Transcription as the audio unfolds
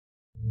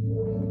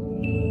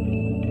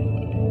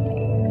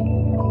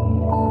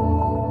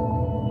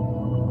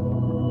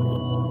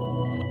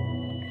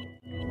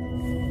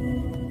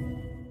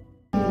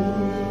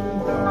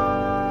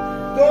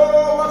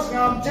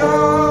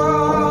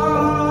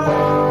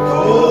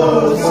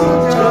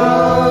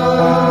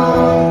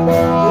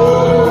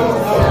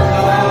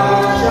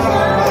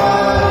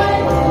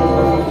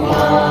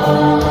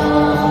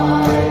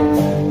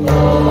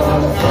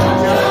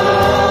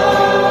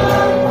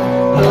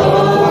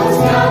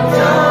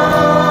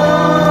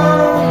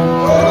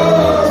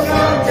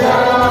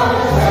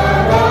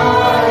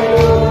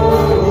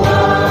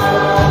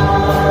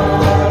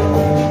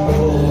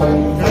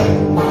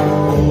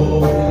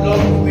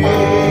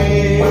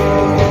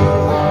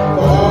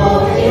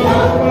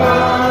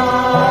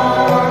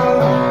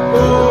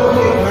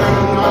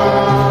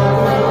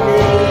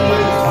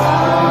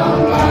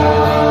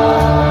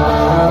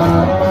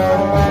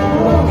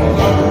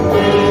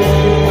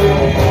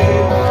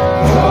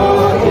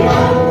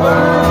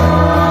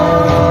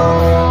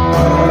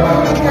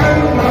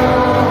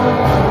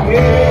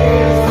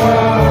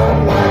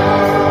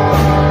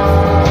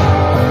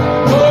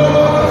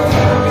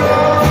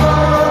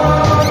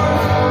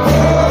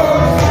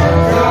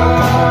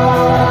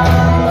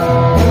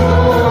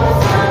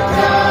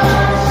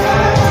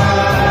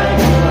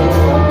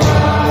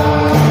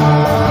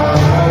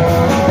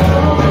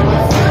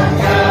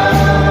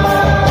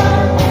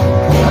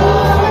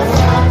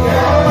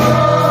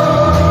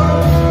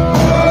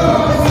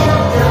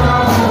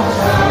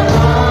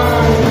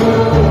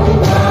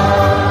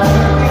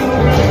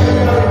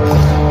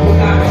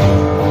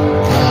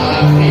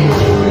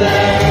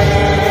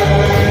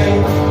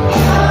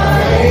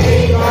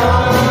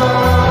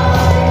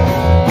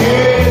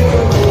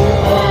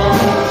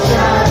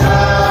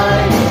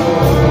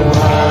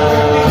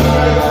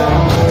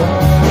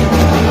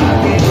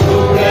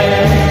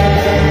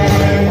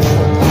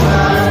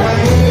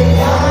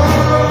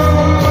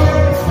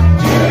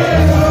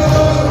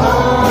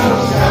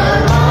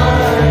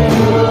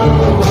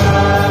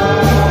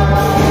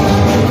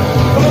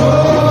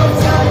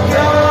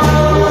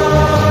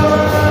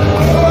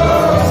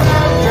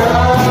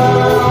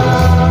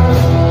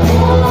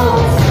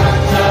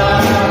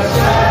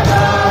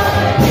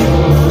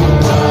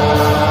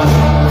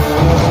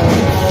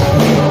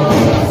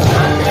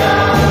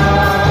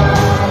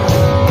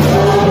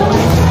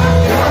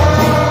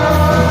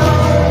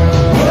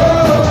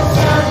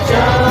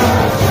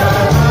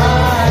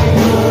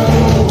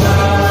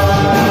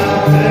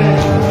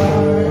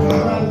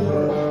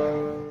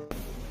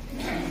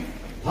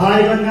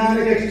Hai bana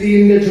ka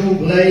tin ka jong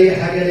blai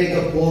hagale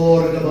ka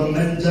por ka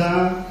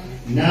banganta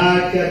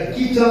na ka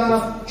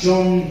kitab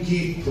John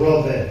ki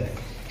proverb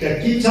ka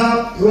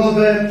kitab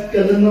proverb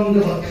ka lenong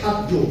ka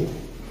bakado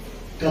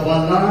ka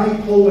balai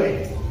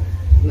poe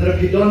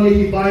lerpidon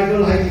ki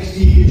Bible hai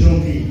ki ki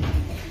jong ki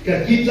ka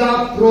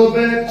kitab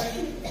proverb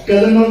ka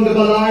lenong ka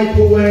balai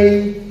poe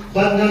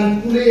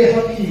banan pule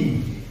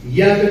hapi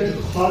ya ka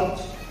khot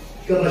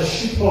ka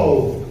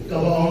bashipo ka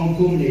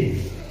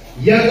baongkumni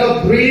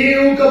Yaga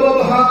briu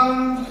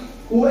kababha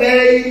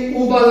uei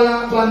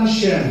ubala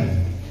banshem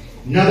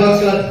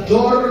nabaka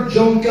dor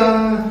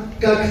jongka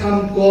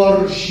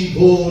kakamkor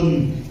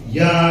shibon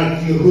ya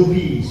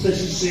kirubi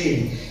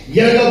sesise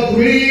Yaga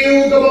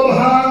briu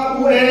kababha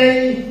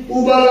uei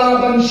ubala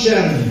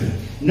banshem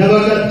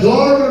nabaka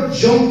dor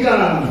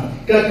jongka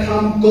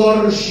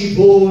kakamkor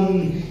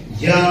shibon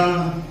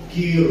ya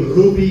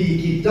kirubi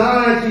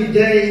kita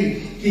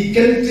kidei Ki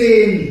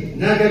Kynthei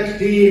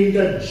nagaktim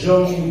ka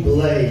jong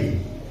blay.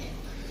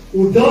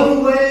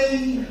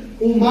 Udonway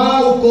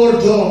umau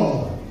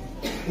kordor.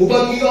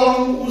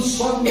 Ubagiong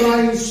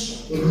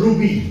sunrise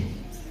ruby.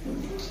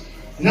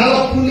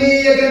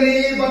 Nalapuli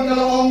agani bang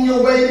nalaong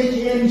yaway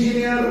ki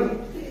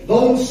engineer.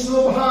 Bong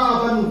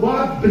subha ban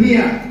wad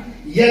bnia.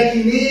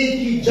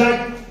 Yakini ki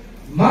jak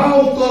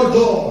mau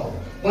kordor.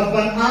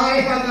 Ban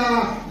ay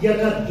hana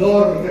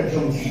yakador ka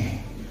jong ki.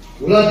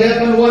 Ula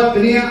depan wad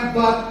bnia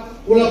bat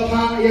Ula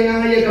pa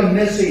yang ay ka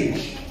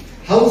message.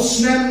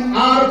 House nem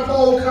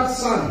arpo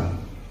katsan.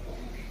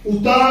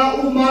 Uta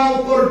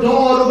umau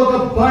kordor baka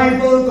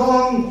Bible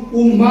kong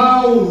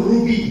umau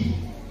ruby.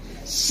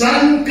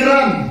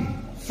 Sangram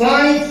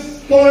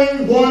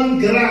 5.1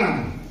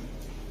 gram.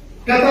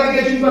 Kata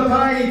kajing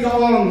batay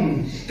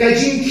kong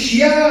kajing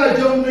siya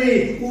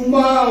jomri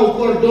umau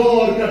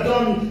kordor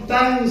kadon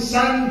tang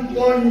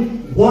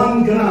 1.1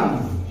 gram.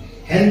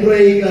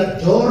 Henry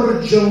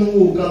kador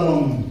jomu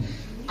kalong.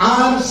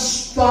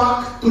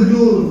 Arspak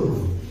klur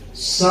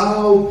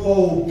Sao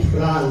po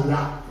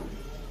prala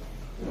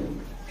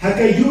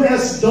Haka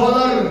US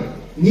dollar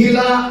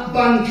Nila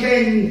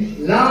bangken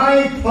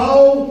Lai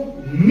po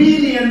 $1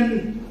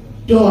 million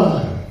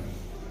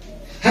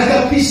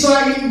Haka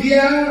pisa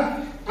India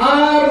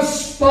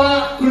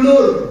Arspak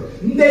klur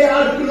Hindi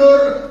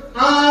klur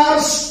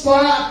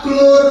Arspak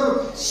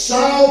klur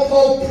Sao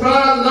po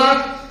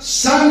prala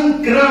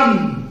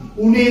Sangkram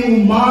Uni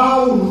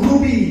umau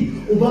ruby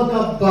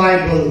Ubaga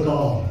Bible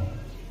ko.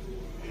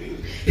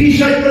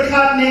 Pisay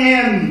berkat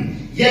nem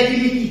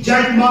yakini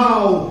kijat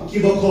mau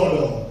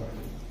kibokodo.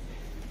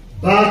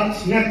 But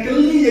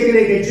nakali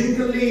yagre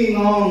Jingkordor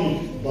ngong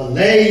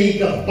balay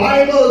ka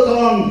Bible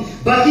kong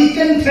baki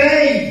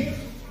Kynthei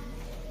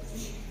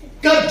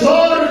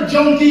kador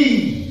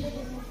jongki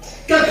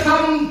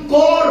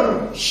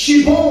kakamkor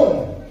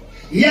shibon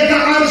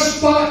yaka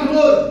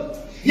arspaklur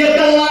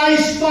yaka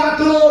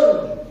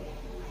laispaklur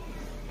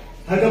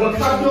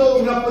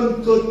Hagabakado nga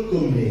pagkut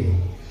kumli.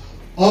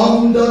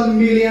 Don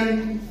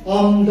million,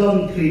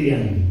 don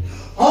trillion.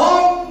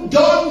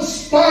 Don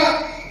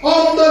spa,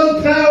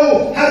 don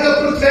pau,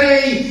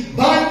 hagapratay,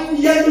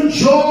 banyan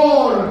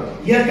jor,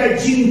 yaka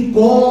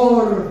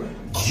Jingkordor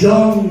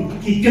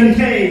Ki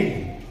Kynthei.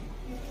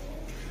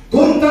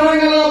 Kuntang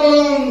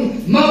alabong,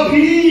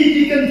 mapi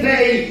Ki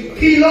Kynthei,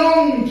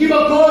 pilong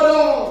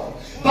kibakodo,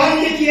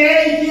 banyan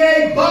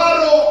kiay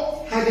baro,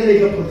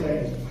 hagapratay.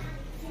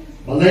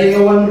 Balay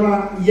kawan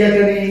ra, iya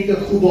kani ka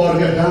kubor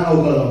ka daw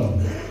balong.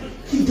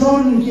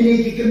 Kidon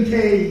kini Ki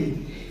Kynthei,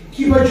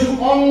 kibaju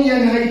ong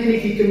yang hari kini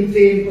Ki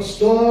Kynthei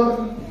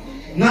pastor,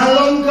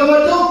 ngalong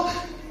kabaduk,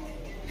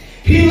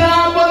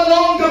 pila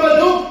balong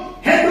kabaduk,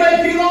 hebray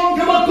pilong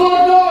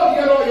kabakodo,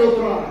 yaro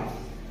yotra.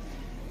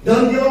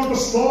 Dan dilong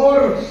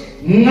pastor,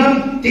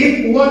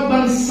 ngantip wat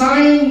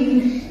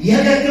bansain,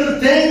 yaga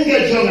kerteng ka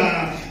jonga,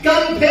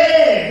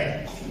 compare.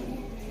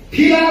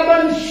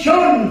 Pilaban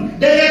Sean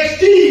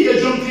direkti ke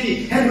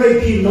jomfi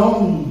Henry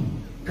Pilong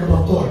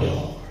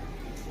kabakodo.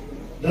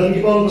 Dan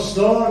ibang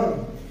pastor,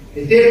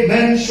 iti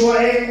men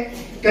suai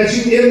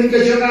kajingin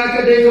kajanga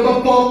kade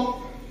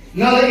kabapok,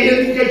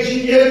 ngalain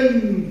kajingin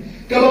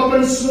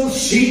kabapan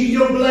susi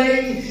yung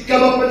blay,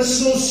 kabapan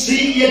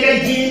susi yung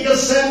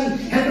kajigasan,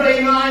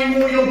 Henry ngai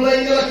mo yung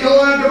blay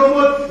kalakalang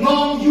kabamot,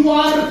 ngong you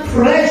are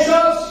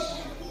precious.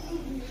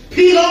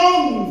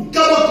 Pilong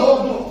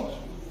kabakodo.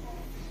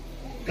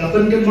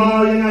 Kapan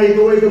kemal yang ay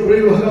gaway ka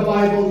brio ha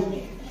Bible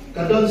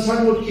kadon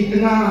sangot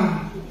kitna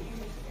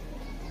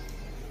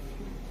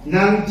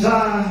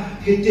nanta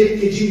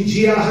kitip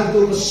kijinjia ha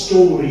to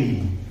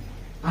story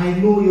I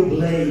know you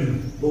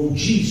blame bo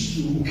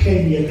jisu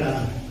Kenya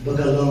ka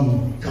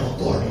bagalong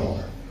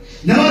kalkordor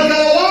na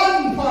magawan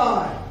pa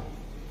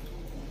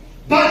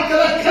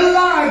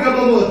bakala ka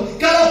bamot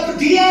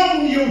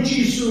kalapdiang yung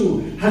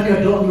jisu ha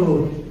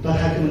kadono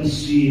bahagaman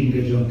sim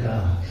ka jongka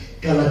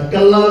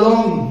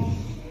kalakalalong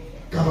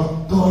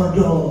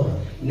Kabakordor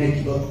na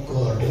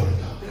kibakordor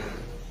ta.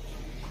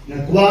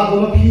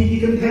 Nagwa mapi Ki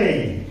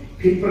Kynthei,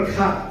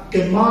 kinperkat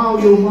kemau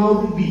yo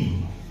mau rubi,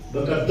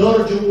 baka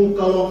dorjo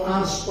kalong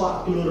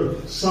aspa klur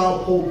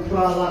salpo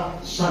prala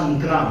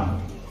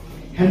sangram.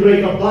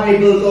 Henry ka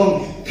Bible kong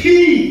pi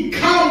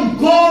kam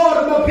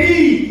gor ma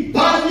pi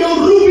ban yo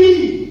ruby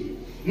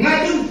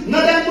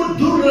ngadan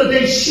mudur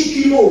de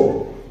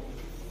shikimo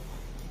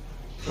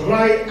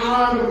try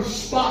ar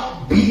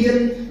spot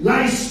bien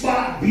lai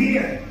spot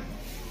bien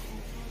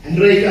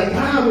Henry ka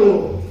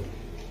taro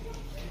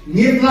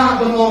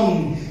nila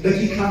banong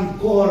bagi kam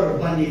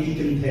gor ban Ki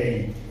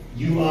Kynthei.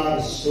 You are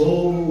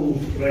so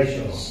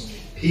precious.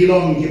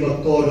 Pilong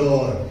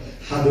Jingkordor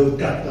hadu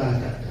kata.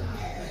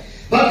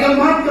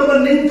 Bagaimana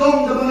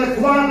kebeningkong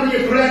kebengakuan dari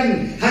keren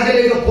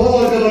hagale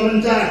kapor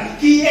kebenenta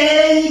ki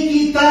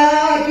kita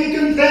Ki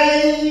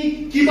Kynthei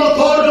ki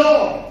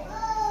Jingkordor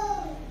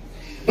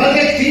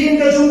bagai tim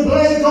ke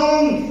jumpai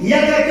kong ya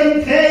Ki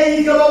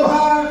Kynthei ke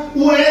bawah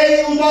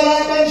uai umala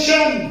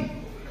banshan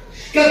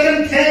Ki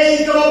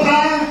Kynthei ke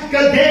bawah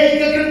ke dei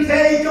Ki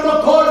Kynthei ke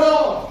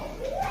Jingkordor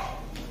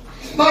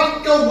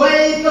bak ke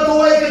wei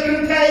Ki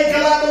Kynthei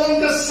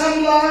kaladong ke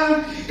samla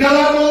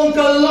kaladong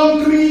ke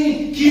longkri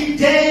ki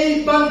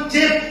dei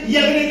bantip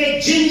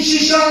yagne jin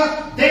shisha.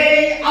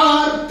 They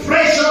are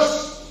precious.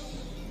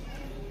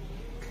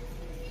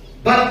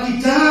 But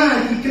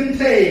kita Ki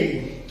Kynthei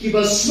ki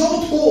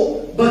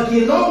basnoto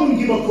bakilong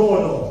ki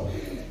Jingkordor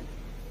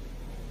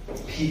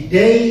pi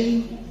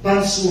dei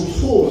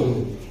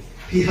bansutoro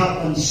pi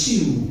hapan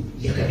siu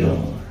yakador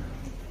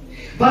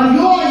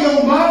banyo yo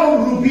mau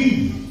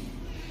rubi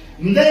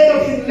mdeka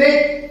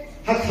pinlek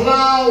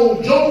haklau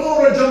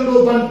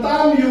jondo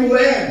bantam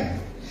UN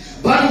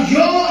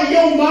banyo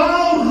yo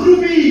mau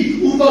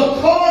rubi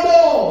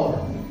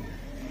Jingkordor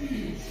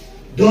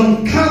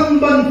don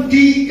kamban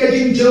di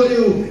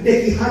kajinjolu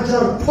deki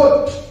hajar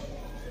pot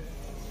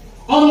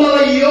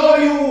Ondala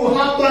yoyu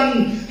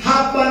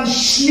hapan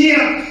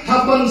snia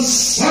hapan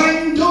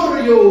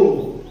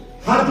sandorio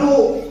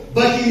hado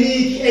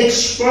bagini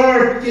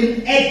expert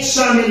in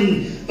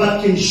examine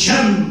bakin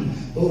sham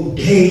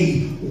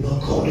odei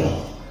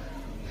Jingkordor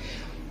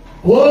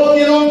o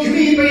kilong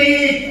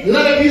kmibi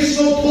laga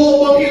pisno to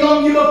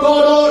bakilong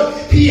Jingkordor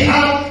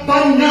pihak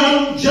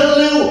banam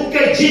jalu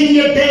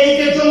kajinya dei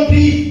ke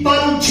jompi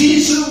baru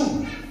jisu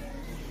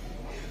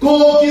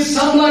ko ki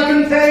samla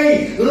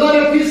Kynthei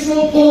laga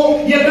pisno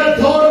po yaga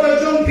thor ka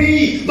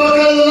jompi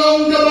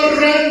bagalong ka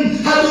baran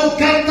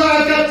hadu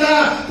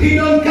kata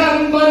pinong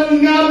kamban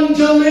ngam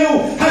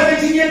jaleu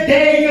hadinya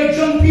dei ka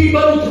jompi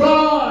baru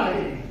try.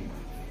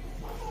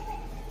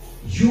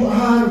 You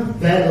are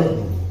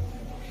valuable.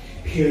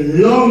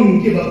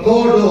 Pilong ki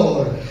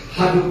Jingkordor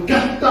hadu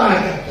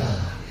kata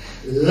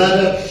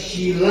laga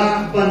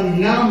hilaban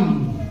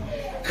ngam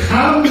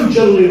kam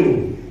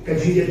jaleu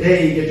kadinya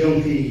dei ka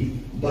jompi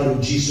baru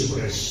Jesus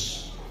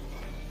Christ.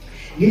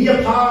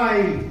 Niya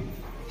pai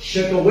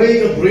siya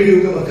kaway ka brio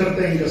ka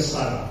makarteng ka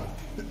sara.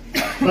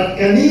 But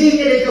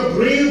kanina ka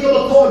brio ka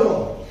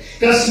Jingkordor.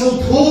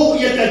 Kasnuto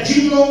ya ka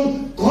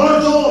Jingkordor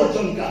Kordor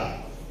jangka.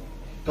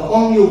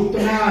 Kaong yung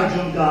pra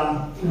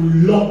jangka,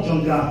 ulok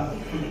jangka,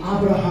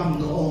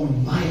 Abraham kaong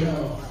my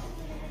Lord.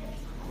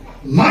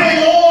 My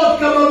Lord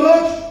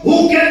kamamot,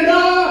 who can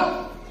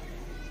not?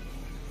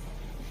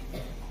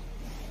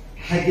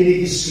 Hai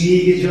kini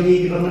kisih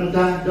kijongi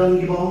kibamanta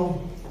don kibong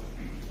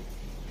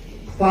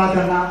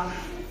kepada nak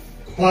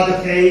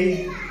kepada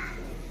kei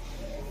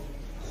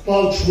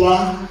kepada chua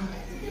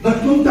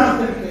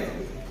bertuntak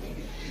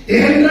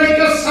Henry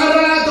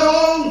kesara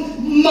dong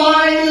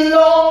my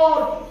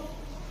Lord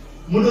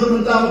mundur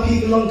mentang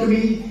pi kelong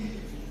kami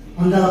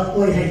anda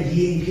poi hai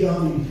ying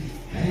pion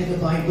hai ke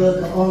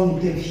Bible ke ong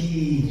ke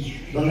pi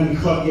bangan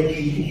khot ya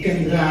pi bukan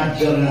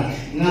raja na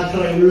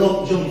ngatrai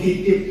lok jong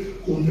titip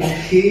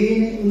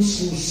unrakene,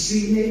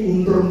 unsusine,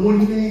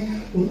 unremune,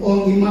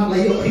 ong imat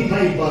layo ay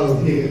Bible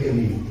ni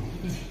kami.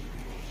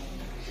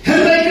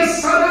 Henry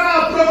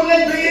kesana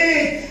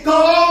problemnya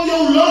kaong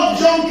yung log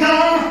jong ka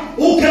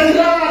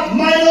ukanrat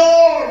my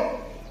Lord.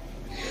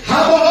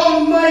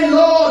 Habang my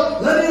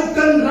Lord lani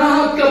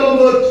ukanrat ka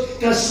bamut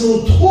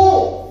kasuto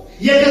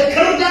ya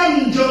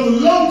kakardan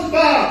jong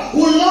longpa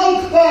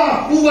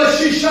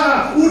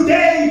uwashisha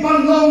udei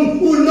panong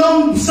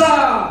unong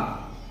sa.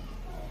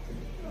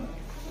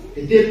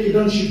 Etip ki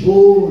don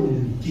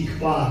shibon ki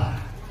kpa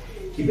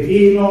ki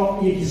beino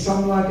ye ki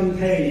samla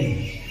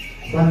Kynthei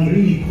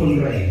banri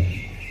ponre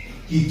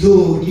ki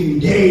do ki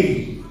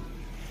mdei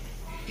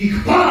ki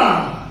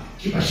kpa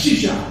ki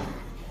bashisha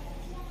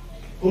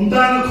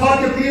kumdan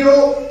khot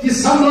piro ki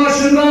samla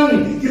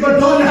shunran ki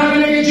badon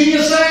hagane ke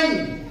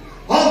jinyasang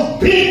om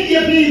big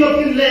ye bi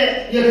bapinle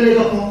ye gele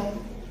ko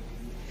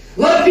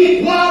la bi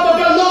kwa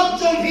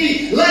bagalok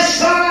jongki la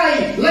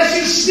shai la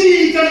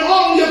shi kan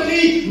om ye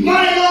bi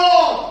my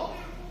Lord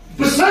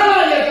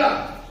besar ya kak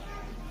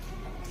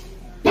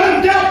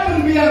pandap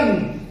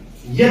pembiang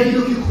jadi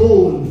luki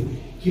kon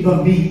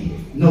kibambi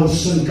no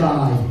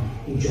sengkai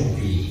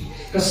ujopi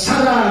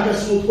kesara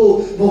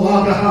kesuto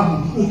bahwa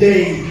Abraham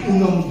udai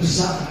unong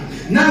besar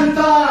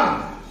nanta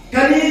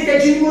kani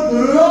kejimut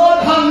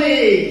rod hame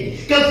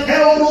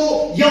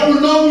keteoro ya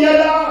unong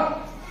yada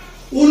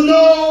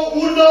uno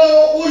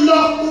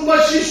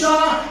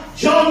ubashisha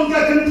John Ki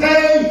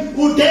Kynthei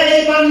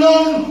udai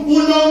banong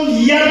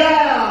unong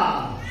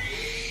yada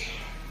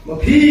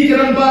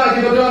Pikiran ba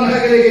kita don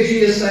hagale ke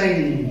Jesus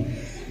saying,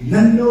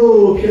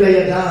 Nano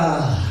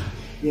pilayada,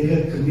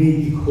 yaga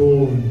kami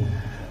ikon.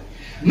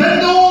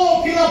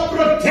 Nano pila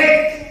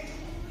protect,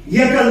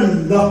 yaga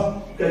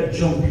lock ke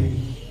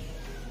jompi.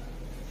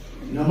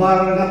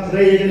 Namara na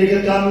pray ni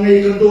ka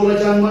kami kandura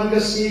jan man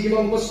kasi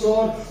kibang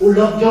pastor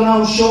ulok jana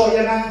usho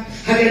yana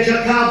haga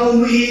jakabo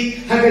mi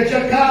haga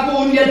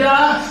jakabo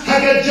yada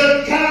haga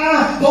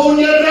jakabo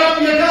yarap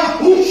yada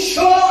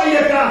usho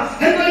yada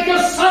henai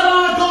ka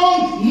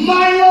saradong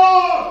mayo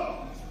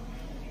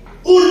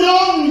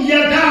ulong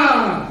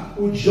yada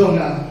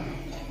ujona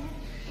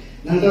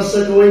nanda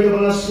sa kawai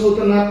ka mga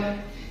sultanat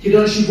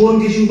kidon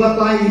shibon ki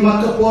jumbatay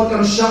makapor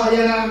kam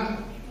shayana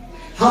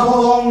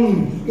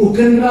habang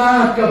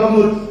ukenra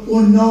kabamut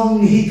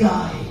unong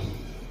higay.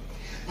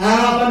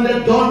 Apan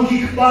na don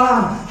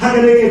kikpa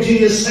hagale ka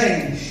Jesus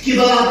saying,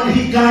 kibalapan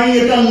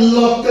higay at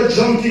lok ka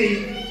jonki.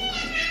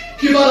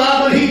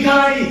 Kibalapan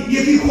higay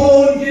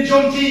yatikon ka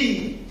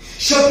jonki.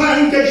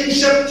 Shapan ka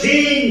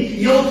jinshating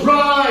you'll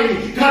try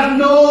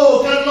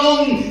karno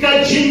kalong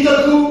ka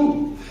jinkaku.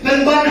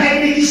 Nang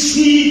banhay ni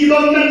kisni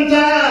kibang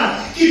nanta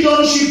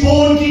kidon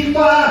shipon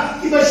kikpa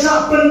kiba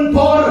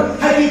por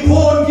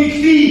hagipon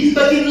kikfi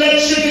batin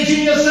leksya ka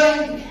jinyasan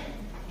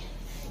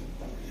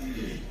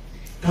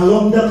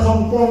kalong da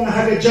kongkong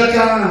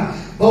hagajaka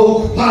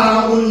bauk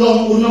pa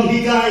unong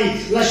higay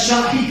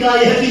lasya higay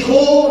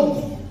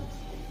hagikon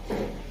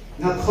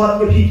nakot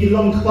ka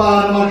pikilong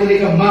pa magali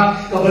ka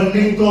mak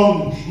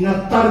kabanengkong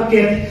na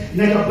target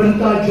na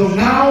kabanta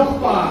jonaw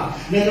pa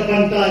na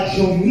kabanta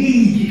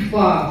jomigik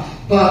pa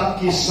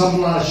bak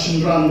kisamla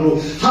shinranro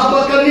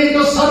haba kami ka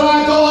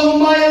saraka ang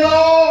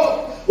maylo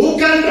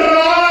ukan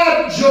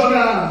rad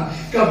jona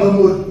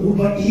kabamut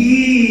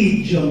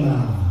ubai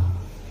jona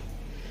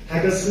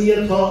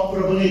hagasniya to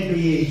probably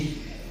be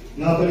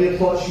ngabali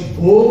to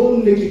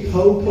shipon leki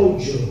pau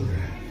jor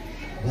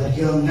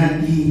bagyang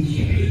nani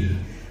kibi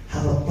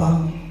haba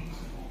pang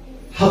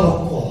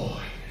haba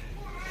koy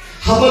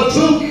haba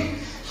tuk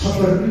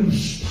haba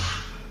ruspa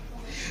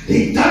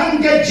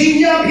ditangga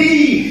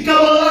jinyabi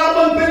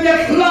kawalaban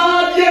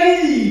penyaklad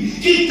yani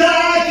kita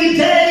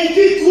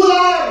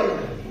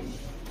kikular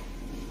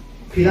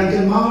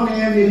pirangkan mau na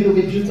yan nito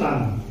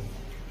kejutan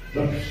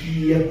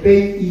bapia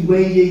pe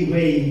iwe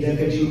da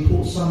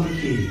kejutu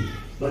samki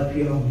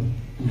bapirong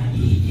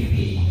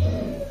naiibi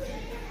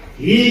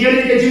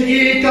igani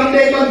kejungi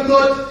kamde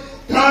bangkot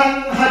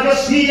tang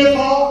hagasniya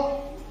to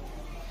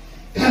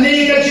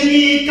kani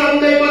kejungi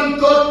kamde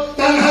bangkot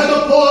tang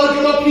hagapor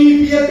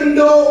kapipia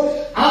kendo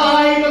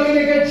I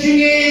makinig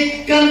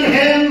jingi kan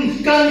hem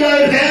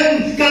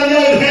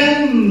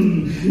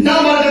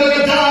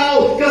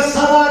namadagadaw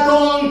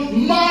kasaratong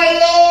my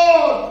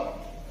Lord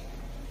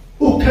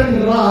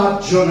ukan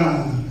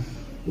rajona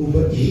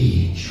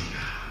ubai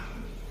jona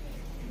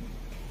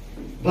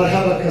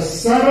barhaba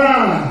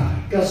kasara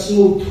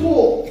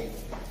kasutu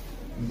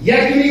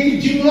yakini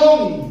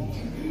jinglong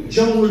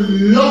jong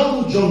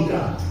loku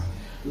jongka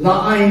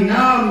la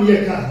ainam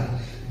yaka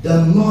the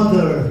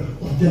mother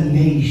of the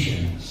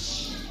nation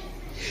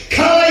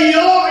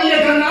Kayo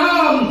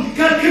yakanam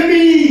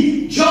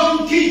kakami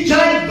jonki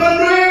jai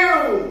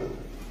banreu.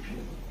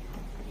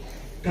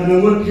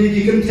 Kanamut ki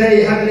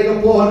kynthei hagale ka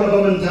pohon ka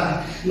bamanta.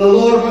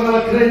 Nalor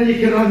mga krenyi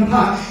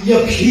kirampa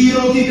ya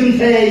piro ki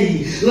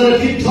kynthei. La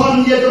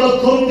kiton ya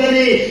ka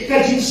tongani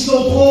ka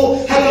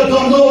jinsopo haga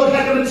donor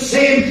haga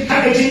same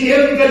haga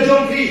jingem ka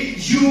jonki.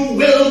 You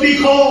will be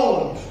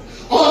called.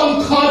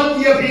 On kot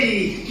ya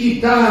bi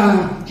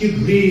kita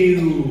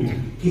kibriu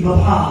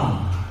kibapa.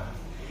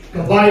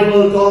 Ka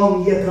Bible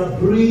kong ya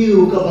ka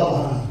briu ka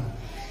baba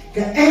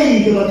ka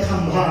ay ka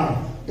bathamba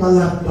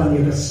talakpan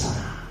ya ka sa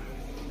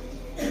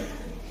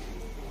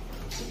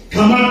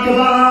kamat ka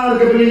bar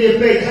ka briu ya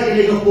pe ka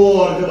ka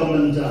por ka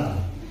bamanta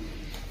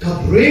ka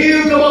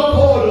briu ka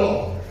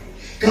bapodo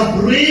ka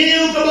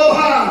briu ka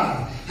baba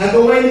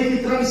hagaway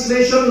ni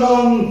translation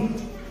long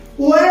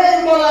uwe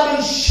malaban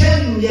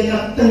shem ya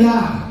ka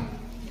tanga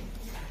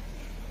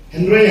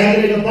Henry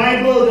hagaway ka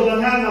Bible ka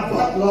banganga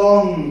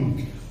patlong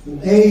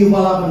Ei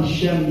walaban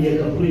shem ya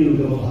Gabriel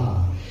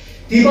gawa.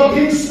 Tiba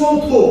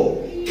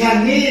pinsmoto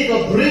kani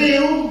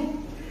Gabriel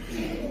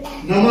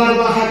namar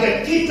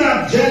bahaga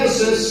kitab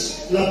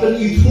Genesis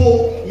lapan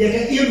itu ya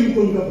ka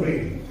impun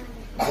Gabriel.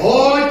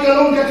 Oh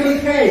kalong ka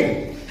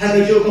kynthei haga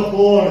jo ka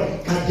por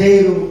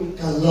kadero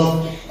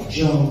kalok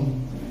jong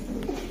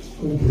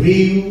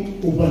ubriu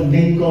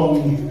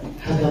ubanengong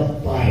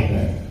haga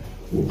Bible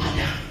u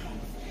ada.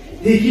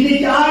 Di kini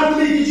ka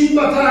arti di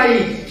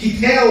jimbatai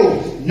kiteo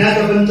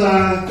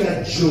nagabanta ka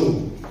jo.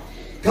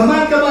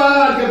 Kamat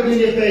kabar ka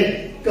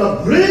pinipe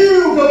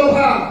kabriu ka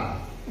baha.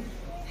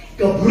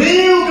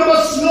 Kabriu ka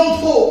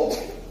basnoto.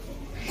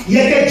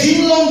 Ya ka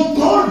jinglong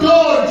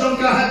kordor jong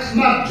ka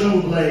hakmat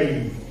jong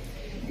blay.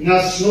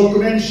 Nga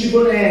snokumen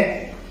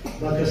shibone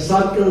baka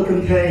sakal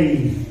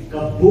kantay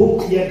ka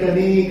book ya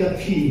kani ka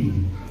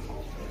kim.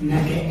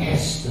 Naga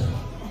Esther.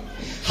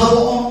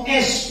 Hawa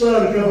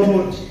Esther ka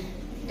bamut.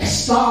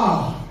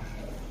 Esther,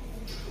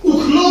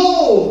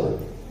 uklor,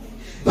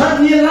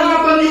 bag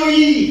nilaban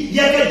banyui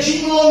ya ka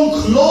jinglong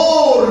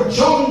klor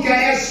John ka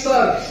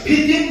Esther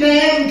pitit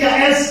nem ka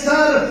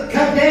Esther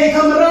ka dei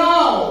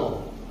kamrao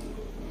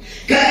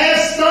ka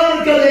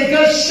Esther ka dei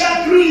ka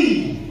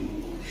Shakri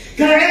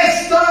ka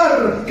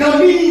Esther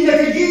kami ya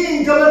ka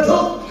yin ka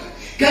batok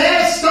ka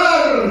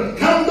Esther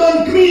kam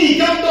don kmi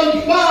kam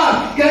don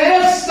kwa ka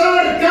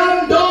Esther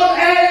kam don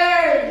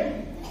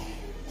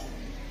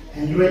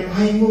and right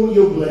I mo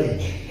yo blay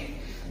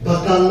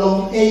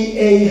bakalong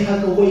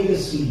hakaway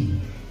kasi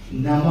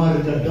namar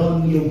ka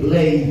don yo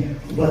blay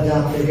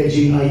wadak ka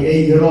jing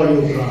ro yo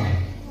bra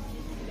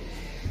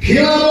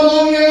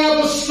Kilabong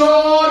ya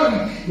pastor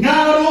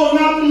ngaro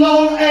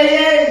namlong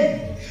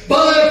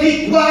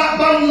balapikwa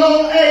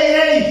banlong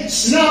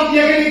snap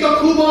ya ganito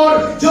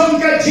kubor jong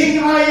ka jing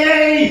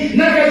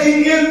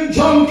nakajingin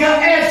jong ka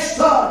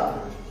Esther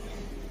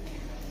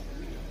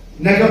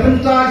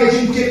nagapenta ka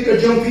jing tip ka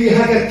jong pi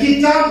haga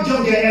kitab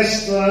jong ka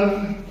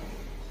Esther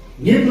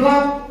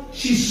Niblat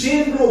si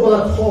sembro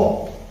balat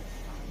ho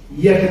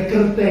ya ka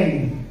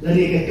kerteng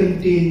lari ka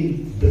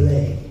kentin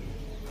belay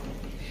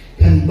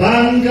dan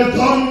bang ka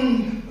don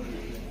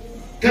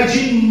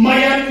kajin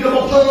mayan ka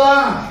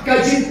bapala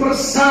kajin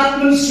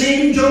persat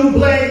mensim jong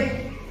belay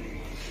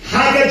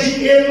haga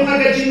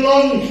jing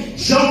long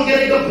jong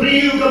ka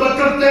priu ka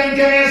bakerteng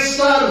ka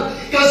Esther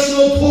ka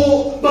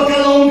slopo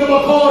bakalong ka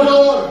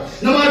bakodor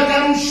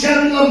namarkan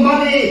shen la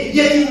money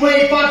yet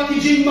way pat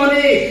kijin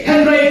money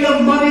and rate the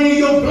money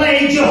you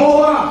play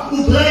Jehovah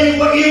who play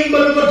wa in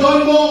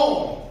badonmo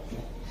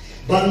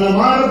but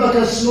namar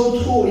baka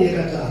slopo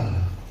ya kata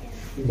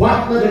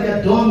what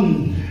na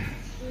don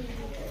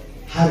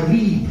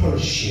hari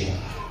Persia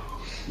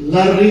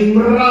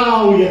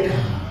larimrao ya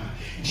ka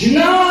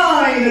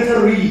jinai na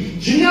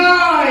kari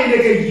jinai na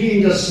ka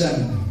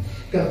yingasam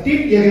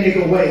katip ya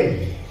ka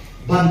way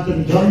ban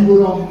pendon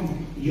burong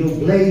you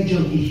play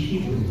jong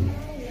Hebrew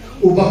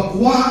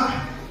ubakwa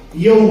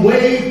yo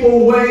way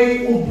po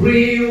way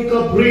ubriu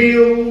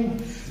kabriu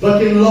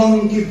batin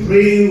long ki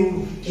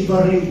briu ki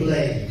bariu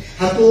play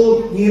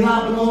hato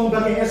nira long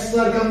baki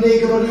Esther kamde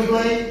ka bariu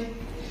play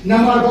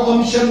namar ba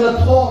omshan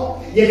la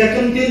tho ya ka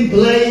kantin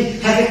play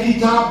ha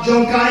kitab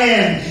jong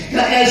kaen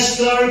ka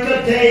Esther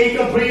ka day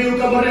ka briu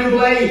ka bariu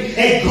play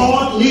a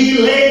godly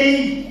lady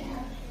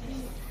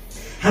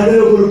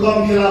habero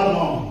gurkom kilab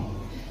long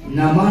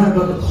namar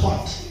ba ka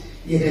khot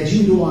ya ka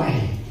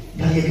jinduai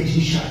Daya ka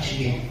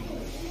jinshachiye.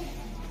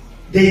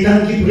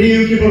 Daytan ki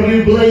briu ki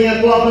bariu blay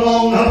ako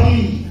abalong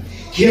happy.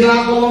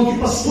 Kila balong ki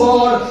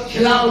pastor,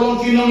 kila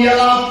balong ki nong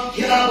yalap,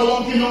 kila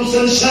balong ki nong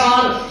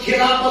sanshar,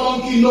 kila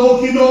balong ki no,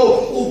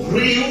 u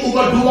briu u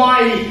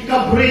baduai,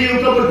 ka briu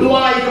ka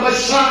baduai ka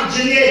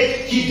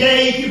bashachiye, ki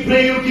day ki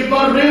briu ki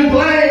bariu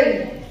blay.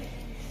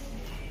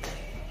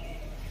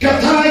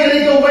 Kataya ni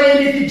ka way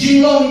ni ki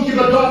jinglong ki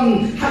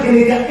badon,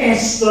 hagani ka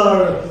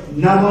Esther.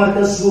 Namar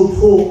ka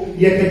supo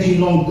ya ka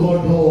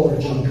Jingkordor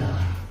jangka.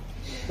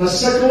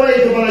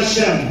 Pasakaway ka mga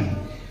siyam.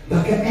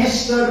 Baka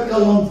Esther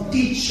kalong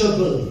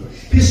teachable.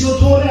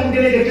 Pisutore ang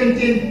gani ka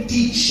kantin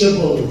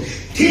teachable.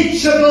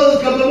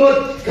 Teachable ka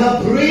babot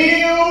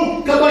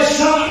Gabriel ka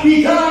basya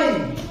bigay.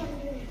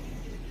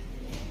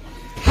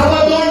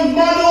 Habadon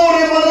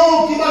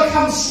mano ki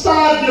bakam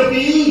stad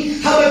yabi.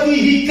 Habati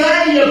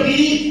hikay yabi.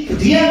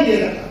 Diyan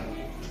nila ka.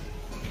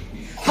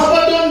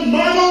 Habadon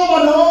mano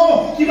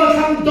ki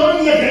bakam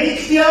don ya ka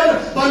ikhtiar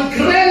ban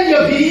kren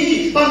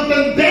yabi ban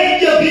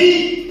pembed yabi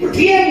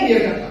pertian dia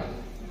kata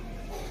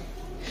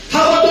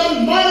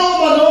habadon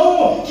mano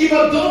ki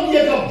bakam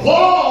ya ka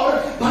bor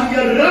ban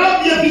ya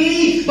rab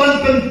yabi ban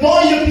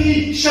pempoy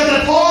yabi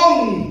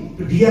syakatong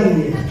pertian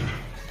dia kata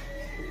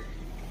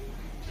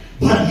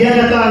ban ya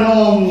kata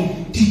nong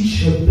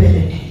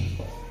teachability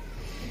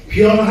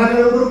pion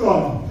hadir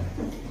berkon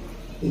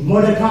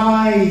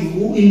Mordecai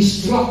who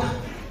instruct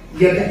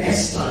ya ka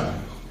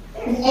Esther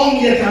Ong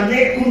ya ka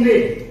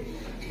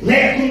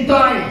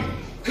lekuntai,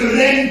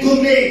 keren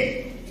kunde,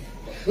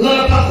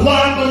 la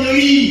pakwan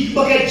panyui,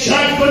 baka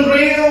judge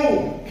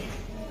penreu,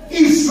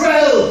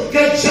 Israel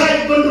ka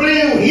judge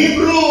penreu,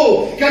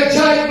 Hebrew ka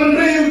judge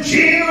penreu,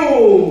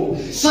 Jew,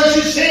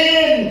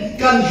 sasisen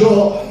kan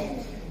jo,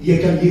 ya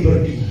kan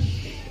liberty.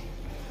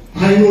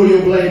 Hayo yo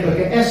blay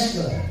baka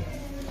Esther,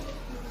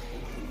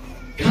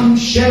 kam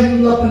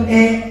shem lapan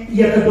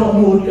ya ka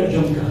domod ka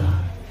jongka,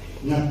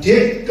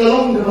 ngatik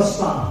kalong ka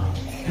basta.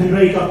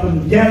 Henry ka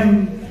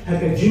pendem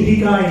haka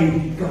jindikai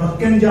ka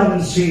kenjaman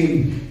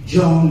sin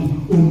John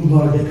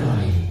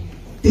Mordecai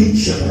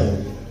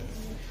teachable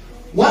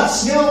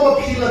what's now wa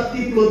pilat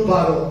tiplot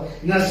baro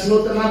na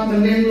slotanat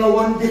menen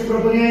lawan di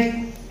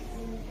propone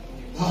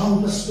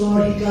ang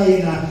story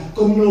kay na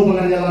kumno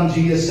mga yalam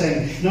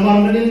jinesen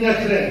na menen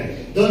nga kren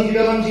don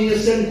yalam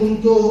jinesen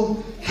kunto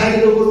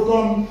hagdo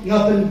burkom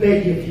ngapen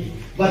begefi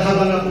but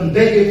haba ngapen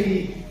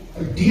begefi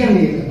diyan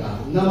ni ka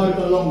na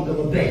markalong ka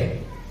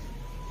be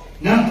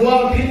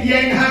Nampuang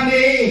pityang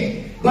hangi,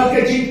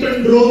 baka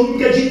jinten rum,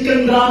 ka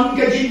jinten ram,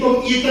 ka jinten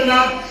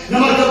itanap,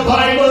 nama ka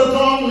Bible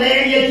kong le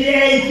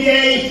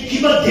yetiye,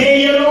 kiba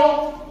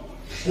deyero,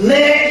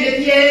 le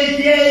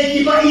yetiye,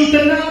 kiba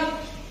itanap.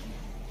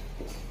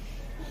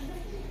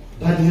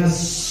 Padahal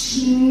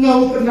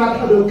snow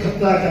penat ada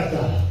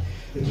kata-kata.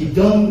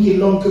 Kita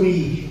long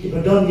kami,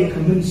 kita dia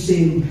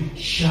kemensim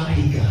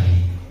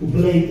syahikai.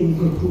 Ubelai pun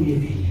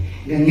kerkuyapi.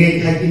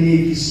 Ngangek hati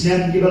ni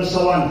kisnan di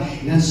balsawan,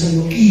 ngan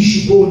sanyo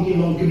isipon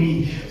long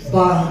kami.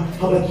 Bah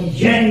habaki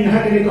yen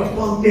hati ka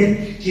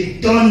pulpit,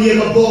 kita dia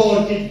ka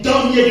bor,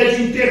 kita dia ka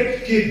jimpet,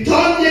 kita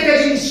dia ka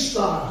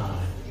jinstar.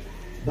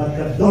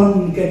 Baka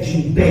don ka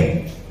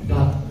jimpet,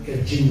 bak ka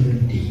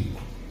jimrendi.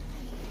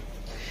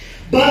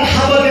 But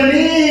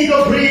habagani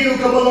ka priyo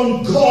ka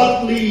balong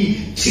godly,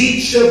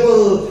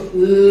 teachable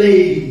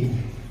lady.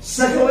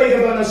 Sakaway ka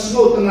ba na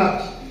snow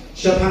tangak,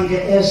 siya pang ka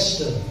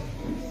Esther,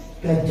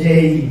 ka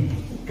day,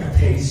 ka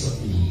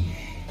Taysopi.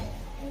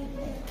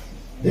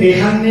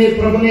 Dehan ni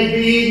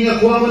prabangi nga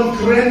kuwaman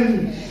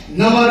kren,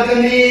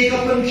 namarkani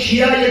ka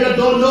pangkiyaya ka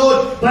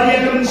donod,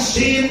 baya ka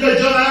mansim ka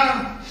jana,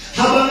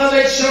 habang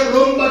alay siya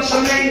rumbak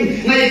sa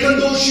men, ngay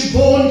kando si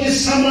bon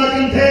kisama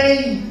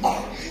kantay,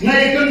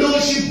 ngay kando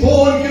si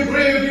bon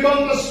kibreo di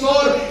bang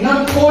pastor,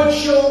 ng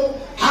kocho,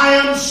 I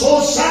am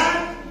so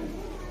sad.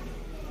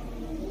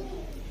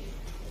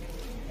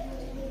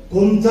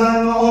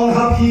 Kuntang ong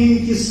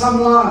hapi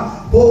kisamla,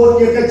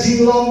 bod ya ka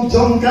jinglong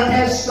jong ka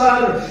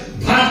Esther,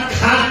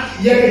 baka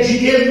ya ka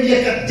jingim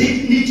ya ka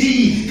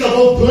dignity, ka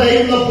bo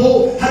blame la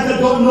bo, hata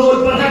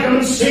donor pa na ka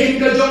mansin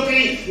ka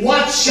jongki,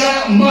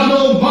 watcha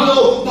mano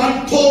mano,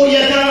 banto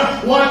ya ka,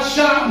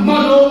 watcha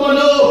mano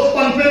mano,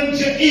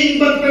 banpemja in,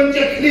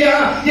 banpemja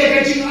clear, ya ka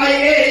jing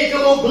IA,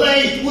 ka bo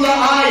blame, ula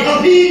ay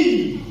hapi.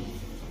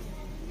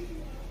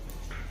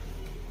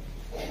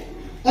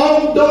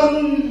 Ong don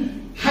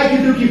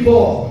hagiduki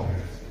po,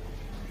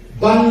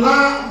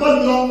 banla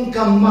banong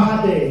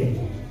kamahade,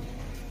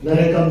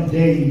 larekam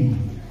day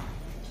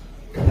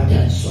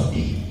kapadan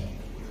swati.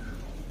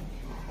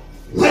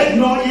 Let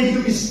no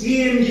hidupi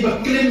skim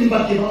kiba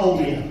klimba kiba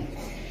awia.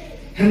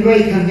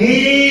 Henry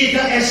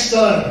kanita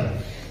Esther,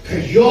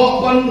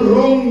 kayopan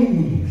rung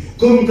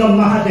kum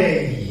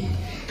kamahade,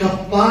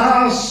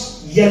 kapas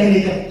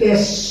yakni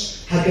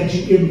kates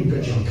hagajikim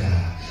kajongka.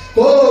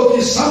 Oh,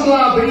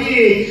 kisamla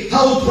beri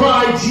how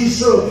try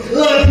Jesus.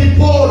 Let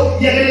people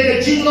yang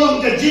ada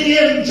jinglong ke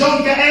jingim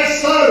jong ke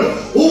Esther,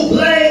 who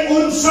play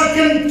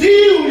unsakan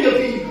tiu ya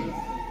pi.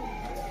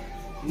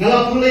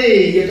 Ngalapule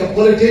ya ke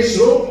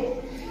politics ro,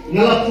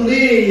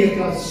 ngalapule ya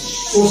ke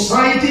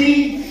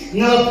society,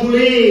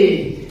 ngalapule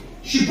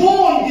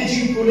shibon ke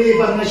jingpule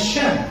bar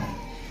nasyan.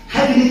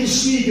 Hadi ni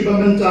ismi ke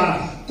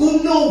bamenta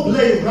kuno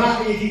play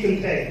rakyat ki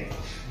kentay.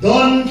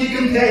 Don ki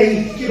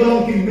kentay ki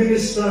balong ki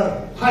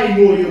minister, hai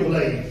mo yo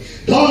blay.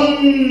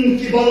 Don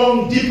ki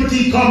balong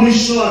deputy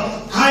commissioner,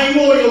 hai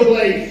mo yo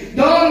blay.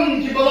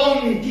 Don ki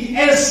balong ki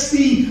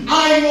SP,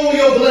 hai mo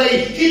yo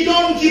blay. Ki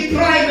don ki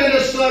prime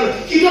minister,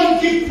 ki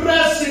don ki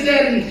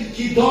president,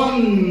 ki don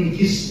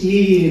ki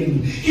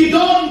skin, ki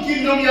don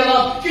ki nom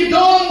yala, ki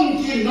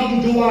don ki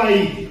nom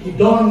duai, ki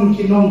don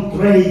ki nom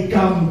pray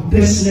come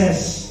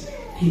business,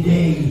 ki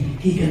day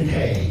ki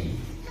kentay.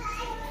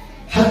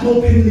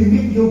 Hatmo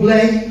pinlimit yo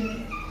blay.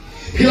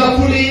 Pila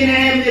puli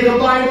nem in the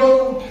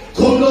Bible.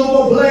 Kuno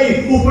mo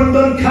blay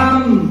upandon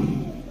kam.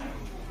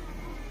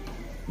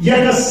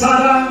 Yaga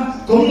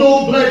Sarah.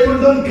 Kuno blay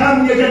upandon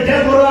kam. Yaga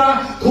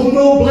Deborah.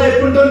 Kuno blay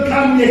upandon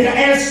kam. Yaga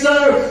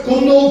Esther.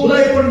 Kuno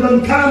blay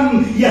upandon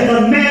kam.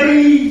 Yaga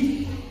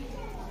Mary.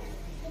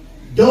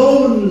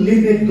 Don't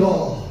limit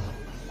God.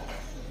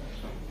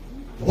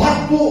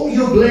 What book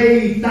you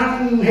blay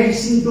tang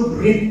hasten to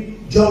grip.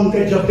 Jong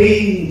ka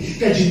jabing,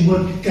 ka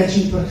jimot, ka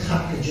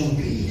jimperhat ka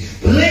jongpi.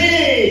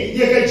 Play,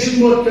 ya ka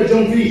jimot ka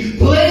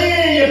jongpi.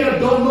 Play, ya ka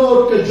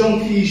donor ka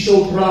jongpi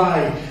show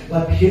pride.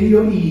 But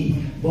hinyo I,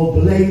 bo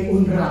play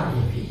unra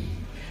yapi.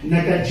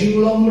 Na ka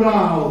jinglong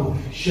raw,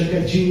 siya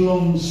ka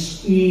jinglong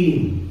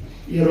skim.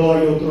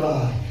 Iroyo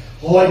try.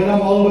 Hoy na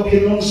mo ba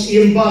pinlong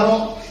skim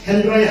baro.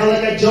 Henry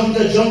halaga jong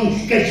ka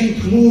jing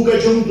tmu ka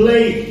jong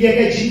play, ya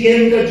ka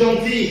jing ka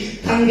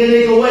jongpi.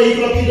 Tanggele ka way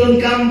ka pidon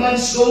kamban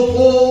so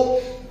po.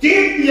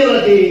 Tip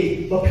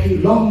yalade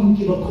bapilong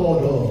ki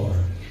bakodor,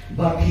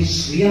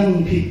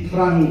 bapisriang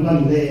pitrang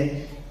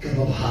bande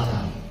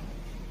kababhadam.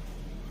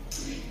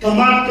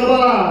 Kamat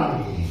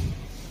kabalay,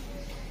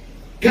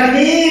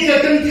 kani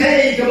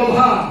kakantay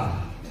kababha,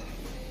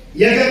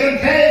 ya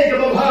kakantay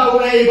kababha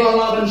way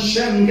balaban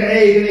shem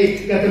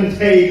kaegni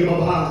kakantay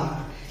kababha.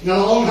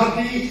 Ngalaong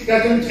hapi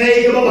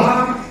kakantay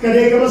kababha,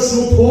 kade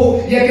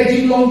kabasupo ya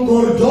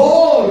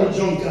Jingkordor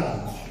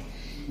jongka.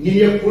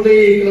 Niya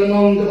puli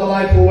kelanong ke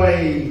balai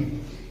puai,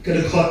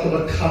 ke dekat ke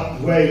bekat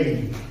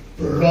way,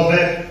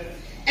 Robert,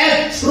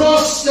 a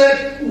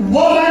trusted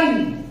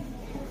woman,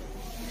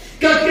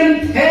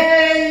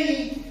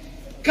 kakentay,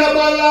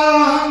 kabala,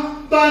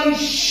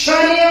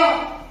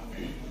 banshanya,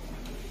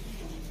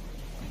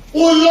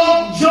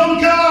 ulok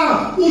jongka,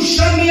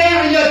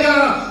 ushanya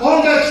yaka,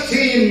 ongat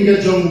tim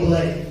ke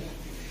jongblay.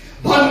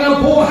 Banga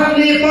bohan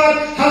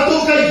lipat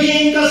hatu ka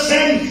ying ka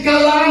sen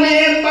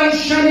kalane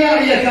banshanya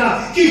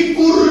yaka ki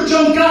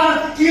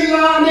kurjongka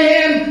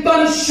kilane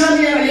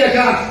banshanya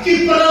yaka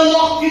ki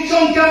paralok ki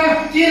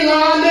jongka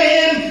kilane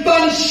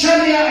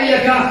banshanya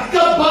yaka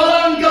ka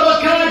balang ka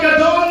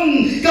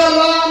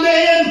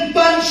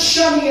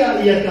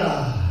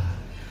yaka.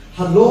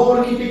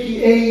 Halor kita ki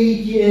ay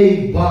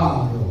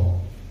baro.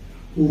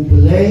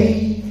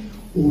 Ublay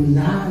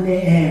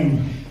ulane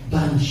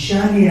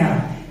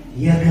banshania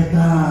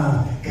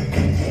yakata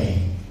kakante.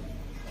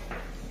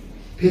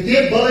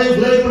 Kita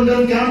balay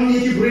pandang kami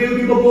ki brio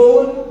ki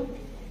babon.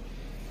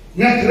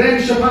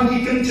 Ngakrem sapang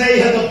ki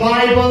kynthei ha the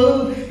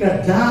Bible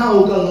ka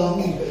daw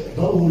kalong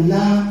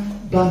baula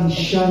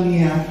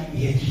banshania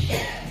yaki.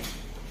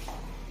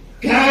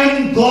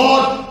 Can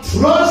God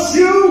trust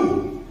you?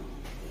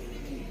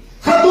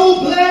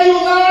 Hatu blay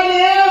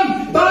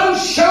ulanem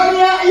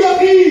banshania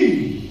yaki.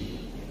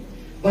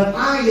 But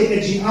I yaka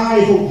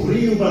I ho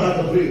brio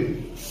barata brio.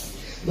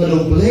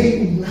 But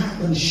blay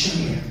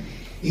banshania.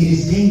 It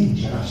is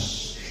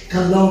dangerous.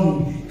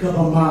 Kalong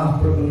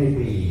kabama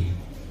problemi.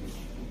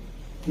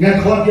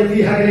 Ngakot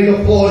yapi hagre ka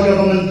por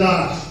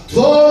kabamanta.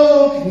 To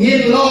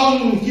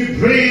nilong ki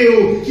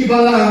brio ki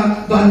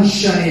bala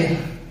banshania.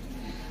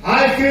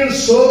 I feel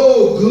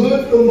so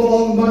good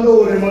umong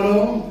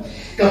mano.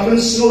 Kapan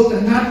snow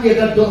tanat ya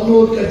ka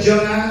donor ka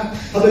janga.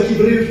 Haba ki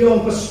brio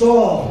yung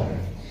pastor.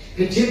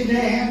 Kajip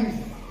na em.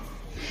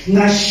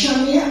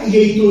 Ngashania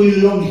yaitu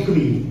ilong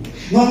kami.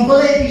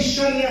 Ngombalay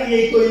pisanya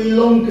yaitu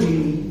ilong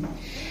kami.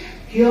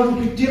 Kian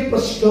kitip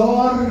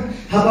pastor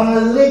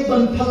habang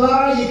lepan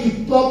pala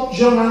yakipop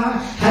jona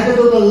hada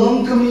do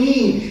long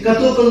kami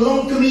kato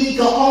long kami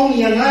ka ong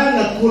yana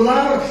na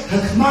kular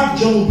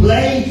hakmat jong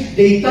blay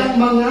deitan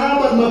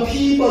mangabat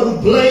mapi baru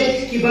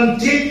blay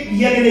kiban tip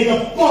yang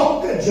nega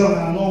pop ka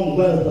jona nong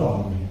well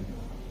done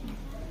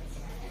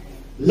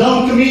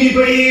long kami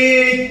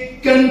bayi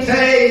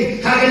Kynthei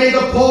hagane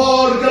ka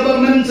por ka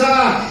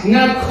bamenta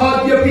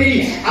ngakot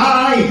yapi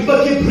ai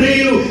bagi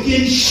brio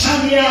kin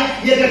shania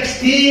ya ka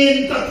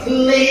tin ta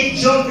play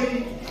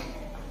jogi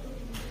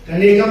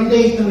kane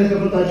kamdei tang ka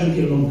bata jong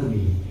ki long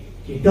kami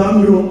ki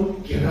damro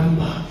ki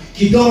ramba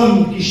ki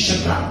don ki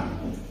shatan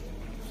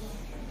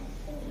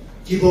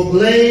ki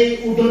boblei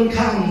udon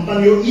kam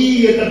ban yo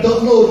I ya ka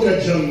doklo ka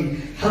jong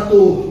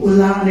hatu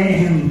ulane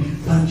hem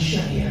ban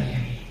shania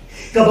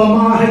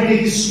kabama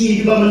hagane kisni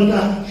di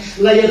bamenta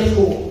layat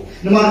ko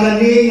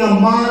namakani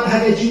ngamat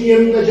haga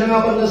jingem ka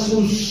jangapan na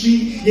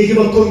susi yaki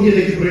bakong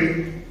yaki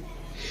kibre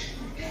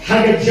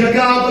haga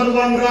jagapan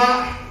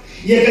wangra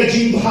yaka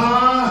jimbha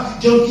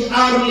jong ki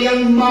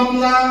arliang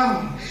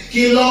mamla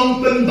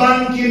kilong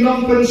penban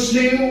kilong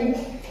pensliu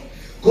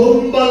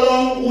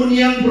kumbalong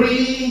unyang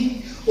bri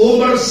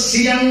umar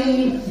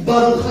siang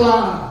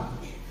barukla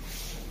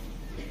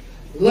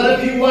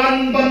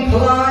lapiwan ban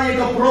pala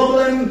yaka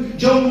problem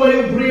jong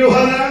wayu brio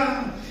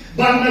hana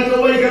ban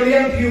nakaway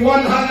kaliang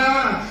piwan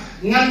hanga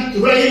ngan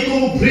tray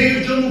ko brio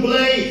jong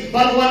blay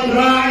ban wan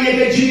raya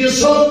ka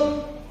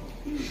jinisot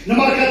na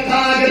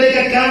markata gade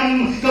ka kam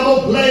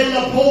kabo blay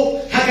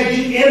lapo haka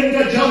jingem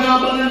ka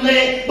janga banan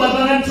le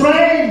banan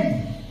tray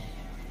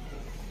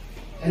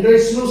and there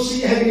is no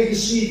see hagani ki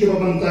see ka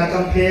babanta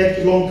compare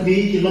ki long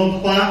kri ki long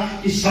pa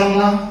ki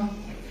sanga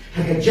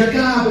haka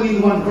jaga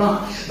bangin wan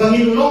ra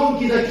bangin long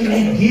kita ki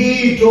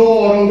gito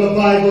on the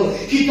Bible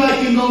kita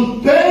ki long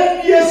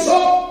pen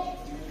yesot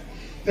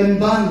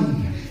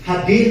Kanban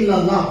hadin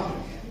lalap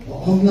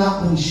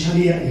omla on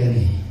syariah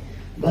yani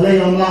balay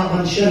omla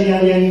on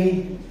syariah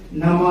yani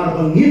namar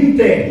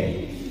banginte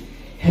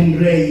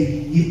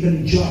Henry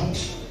ipen jot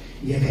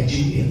ya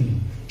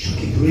kajim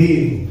choki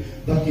brio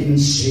bakin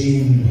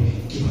sin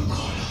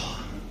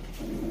kimakala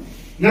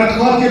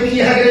nakot ke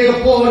pi hagre ko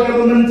por ka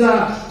bamenta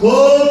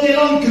ko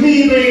kilong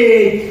kmibe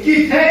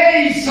ki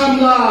hey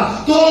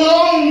samla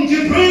tolong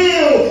ki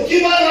brio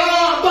ki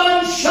mala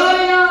ban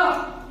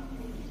syariah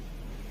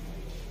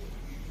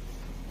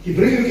ki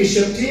brio ki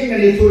shakti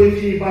ngani thori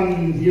ki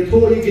ban ye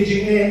thori ki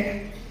jinge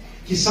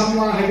ki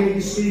samla hagre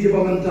ki sui ki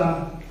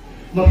bamenta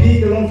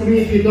mapi kilong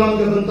kmi ki don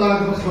ka banta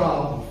ka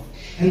khrao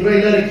and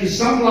rather ki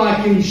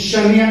samla ki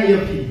shania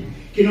yapi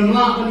ki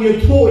namla kan ye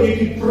thori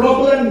ki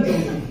problem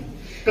jong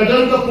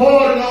kadang ka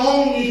por na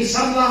ong ki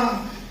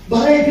samla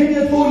balai pin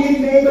ye thori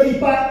me bari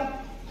pa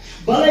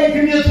balai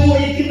pin ye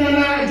thori ki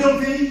nana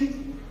jong fi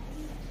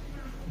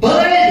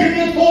balai pin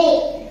ye tho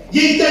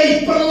ye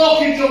dai perlo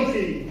ki jong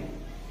fi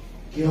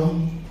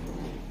kyong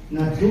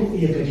ngaduk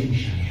ia ka jing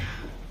syariah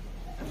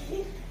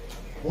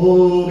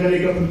oh dari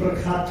kapan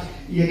perkat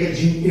ia ka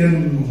jing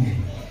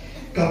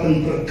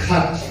kapan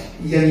perkat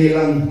yang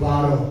hilang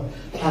baro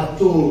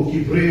hatu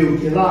ki brio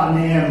ki la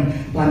nem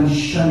ban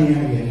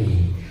syariah yani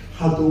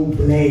hatu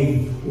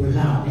blay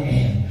ula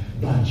nem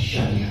ban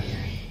syariah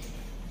yani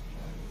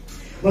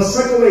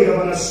wasakaway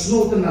ka bana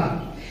snutna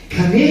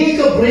kani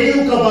ka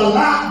brio ka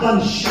bala ban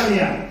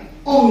syariah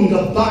on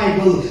the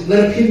Bible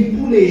lerkin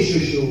pule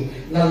shushu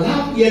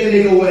lalap ya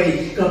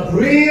kaway ka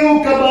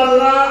brio ka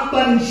bala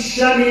ban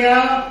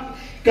syariah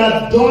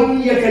ka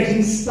don ya ka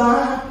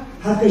jinsta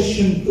haka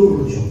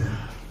shintur juga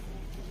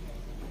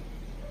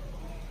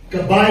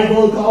ka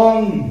Bible ka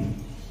on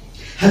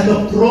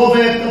Hata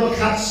proverb ka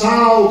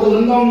bakatsao ka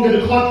lenong ka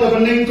dekot ka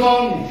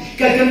benengkong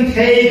ka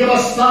kentei ka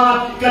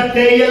bastat ka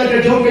teya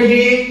ka jong ka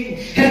ying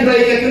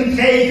henry ka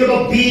kentei ka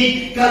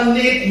babik ka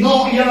lit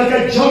no ya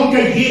ka jong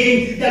ka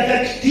ying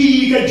ka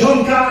kti ka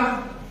jong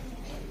ka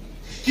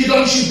ki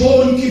don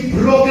shibon ki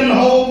broken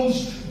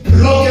homes,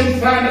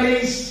 broken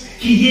families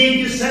ki ying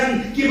ki sen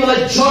ki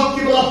bala jok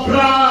ki bala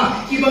pra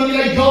ki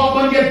bangila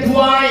yoban ke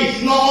buai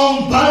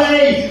ngong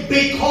balay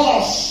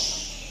because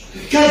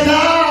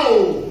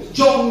kadao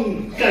John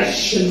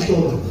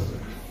Kashentor.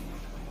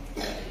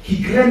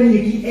 Ki kren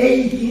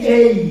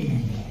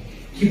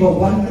ki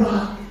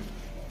bawanra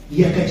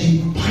ya ka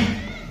jimpai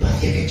ba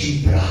ya ka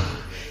jimpra.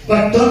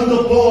 But don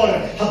the bor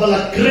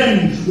habala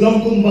kren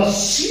long kumba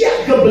sia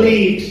ka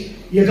bleed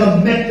ya ka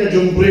met ka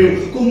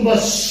jumbreu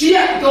kumba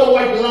sia ka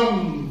white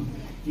lam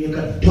ya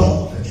ka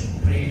dog ka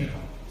jumbreu.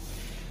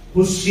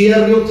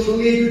 Pusier yo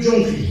tuli ku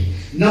jongfi.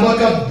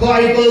 Namaka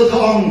Bible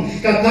kong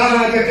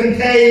kata ka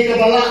kentei ka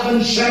balak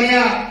ban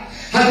syariat.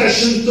 Haka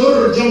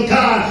shentur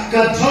jongka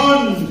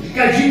katon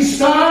ka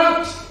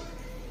jinstat.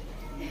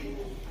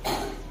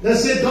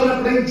 Nasi dona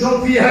pring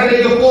jongpi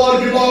haka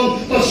gapor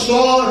gibong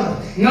pastor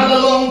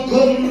ngalalong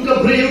kum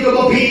ka briu ka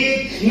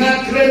babit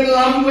ngakren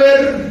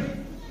lamwer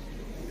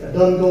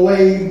kadon ka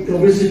way ka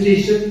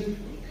visitation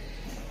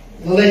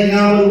nalay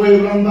ngawar way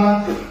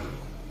ramba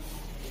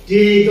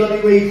di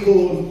doni way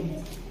kun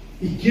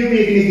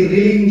ikiwi kini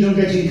geriling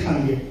jongka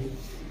jinkangye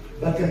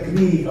baka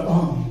kini ka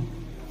on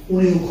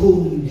uning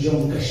kun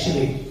jong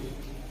kasri.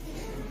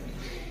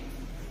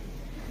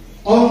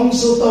 Ong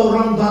so tau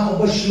ramba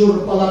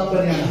baslur palat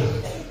banya.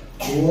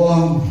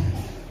 Wong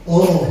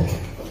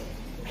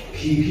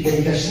pi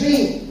dari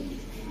kasri.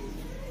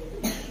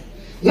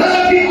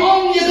 Labi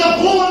ong ya da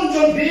pon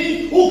jong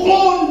pi,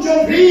 ukon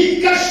jong pi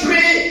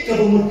kasri.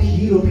 Kabumur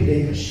hiro pi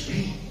dari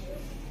kasri.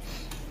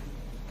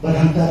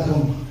 Barangta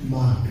kong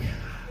maapya.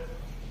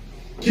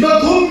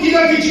 Kiba kum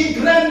kita kicing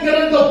keren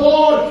keren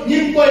topor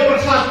nyimpoy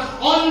perhat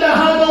on the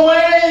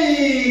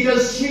highway the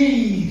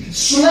sea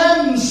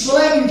slam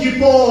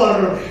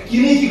kipor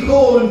kini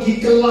kikon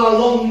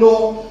kikelalong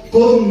no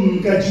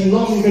kum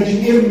kajilong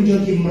kajim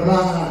jong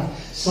kimra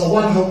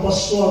sawan ho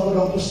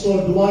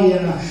pastor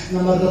duaya na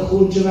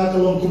margakun jena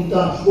kalong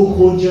kumta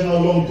ukun jena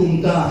long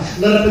kumta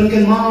larapan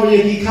kan mau ya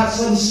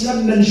kikatsan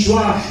slam men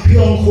shwa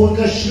piong kon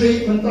ka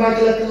shri mentai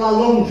kala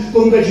kelalong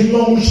kum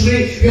kajilong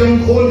shri piong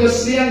kon ka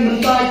siang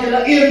mentai kala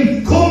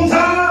im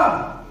kumta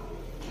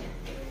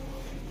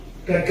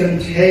ka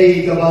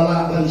kentei ka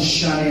bala ban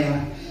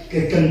shania ka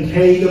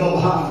kentei ka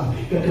babha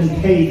ka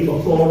kentei ka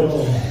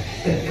bafordo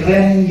ka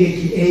kren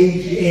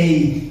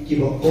ki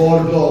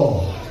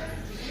bafordo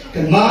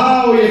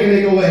Kamau ya kena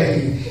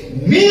kawai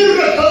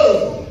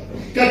miracle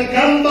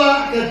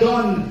kakamba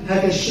kadon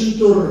haka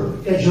shentur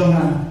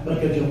kajona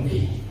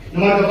berkajongki.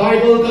 Nama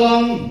Bible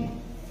kong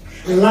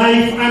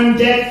life and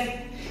death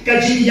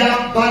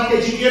kajiyap bat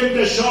kajiyap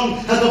kashong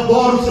haka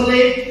bor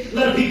selit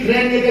lar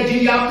pikren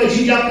kajiyap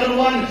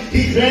kanwan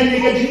pikren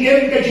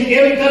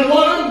kajiyap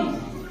kanwan.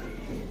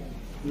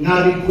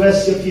 Na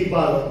request of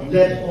people,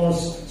 let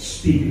us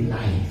speak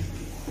life.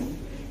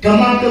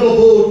 Kamang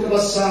kababot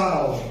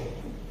kabasaw.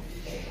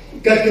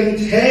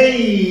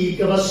 Kakentei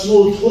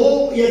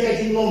kabasmoto ya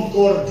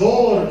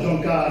Jingkordor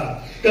jongka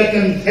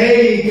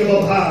kakentei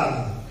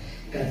kababha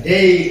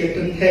kadei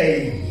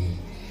kakentei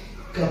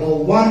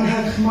kabawan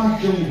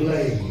hakmat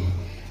jongblay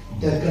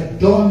da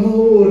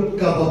kadonod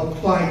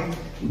kabapai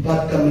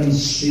bat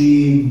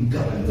kamansim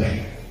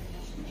kabanway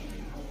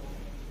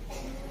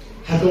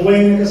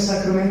hagaway na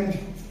sakrament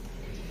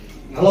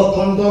alo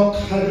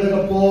kondok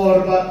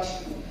hagagapor bat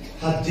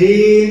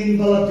hadin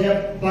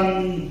baladep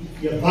ban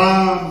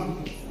yabam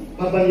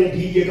Bapak yang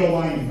dia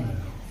kawan,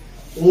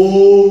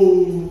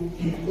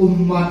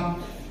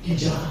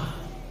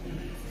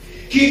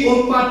 ki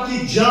umat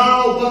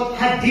kijau, bak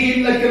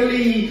hadir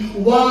nakali,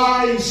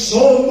 why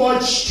so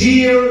much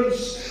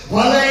tears?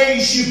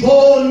 Walay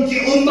shibon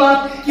ki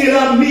umat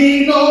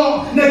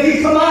kiramino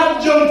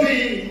nagikamat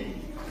jompi.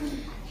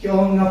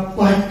 Yung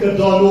napat ka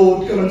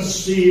donod ka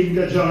mansim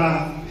ka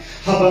jangan,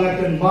 habang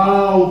akan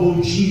mau bo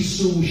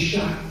Jisu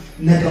siya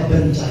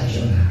nagabenta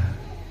jangan.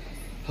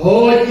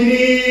 Oh,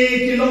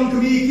 kini kilong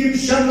kumikim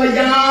siya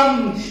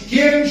mayam,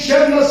 kim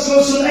siya na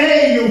sosun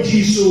yung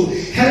Jisu.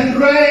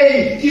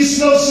 Henry,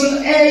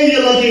 kisnosun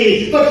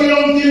lagi.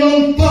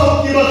 Pakilong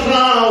pop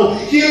kibakraw,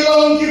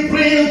 kilong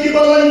kibril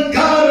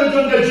kibalangkar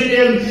jong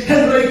kajinim.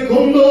 Henry,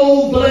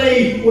 kuno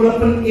blay,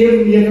 urapan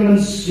yang naman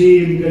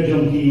sim ka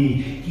jong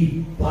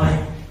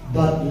kipat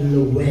bat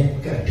luwet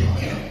ka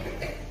jong.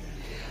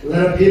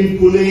 Larapin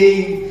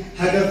puling,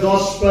 haga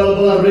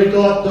gospel bala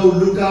record do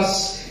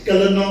Lucas,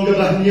 kalanong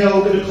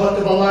gabahniyaw kadakot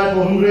kabalay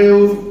po hungreu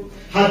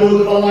hado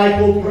kabalay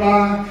po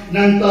pra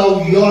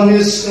nantaw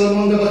Yonis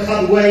kalanong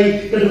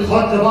gabakadway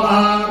kadakot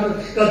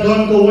kabaar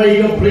kadon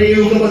kaway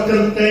kabreu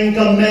kabakerteng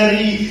ka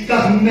Mary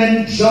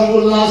kahmen jaw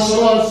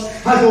Lazarus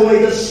hagawai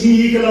da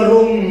si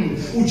kalarung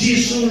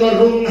ujisu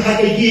larung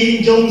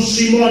hagayin jong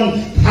Simon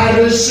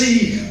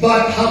Pharisee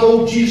bat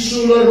hagau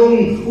jisu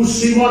larung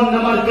usimon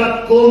namar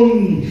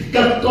katkum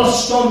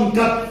katostom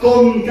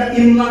katkum ka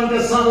imlang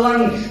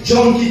kasalang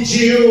jong ki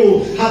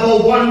jiu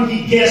hagawan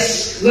ki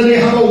ges lani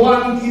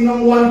hagawan ki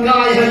nangwan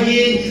kai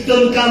hayin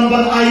tengkam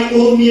ban ai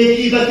ye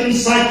ki batin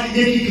sai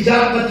ye ki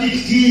kjak batik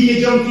ti ye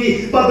jong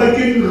ki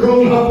babakin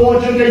rong hapo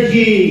jong ka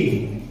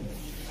yi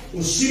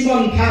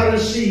usimon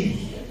Pharisee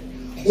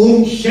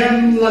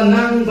Shem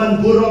lanang ban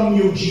burom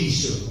yu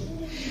Jisu.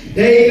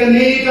 Dei ka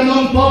ni ka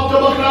mong pop ka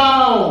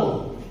bakaw.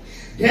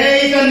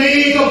 Dei ka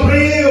ni ka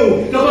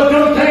priu ka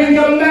bakaw tayong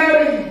ka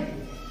Mary.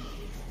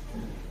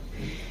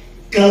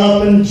 Kala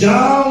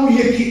penjau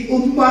ye ki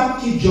umat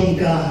ki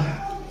jongka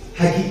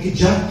haki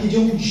kejak ki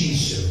jong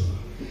Jisu.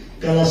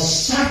 Kala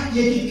sak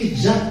ye ki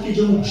kejak ki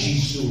jong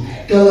Jisu.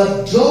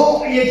 Kala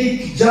do ye ki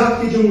kejak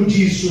ki jong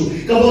Jisu.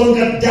 Kabon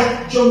ka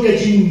dak jong ka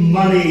jing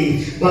mani.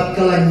 Bat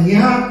kala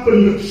nyap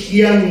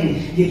penrukian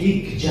ye ki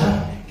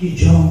kejak ki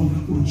jong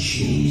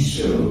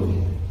Jisu.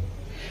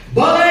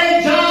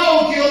 Balai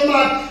jauh ki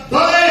umat.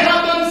 Balai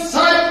haban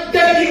sak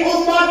ki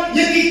umat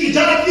ye ki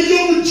kejak ki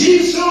jong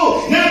Jisu.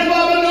 Nang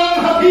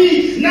wabanang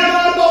habi.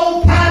 Nama bau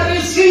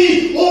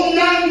Pharisee.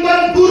 Nang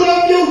ban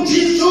buram yo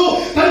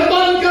Jisu.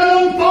 Perban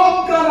kanong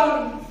pokkan.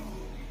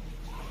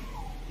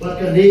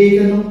 Baka di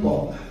ka ng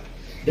pok,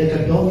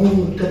 daka dong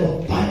ka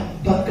bapat,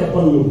 baka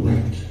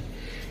balubat,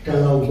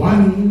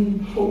 kalawan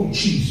ho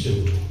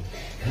Jisu,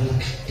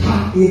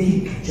 kalakta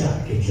eki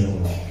kajak kejo,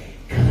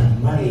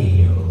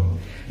 kalamayo,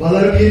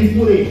 balarpin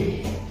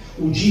puri,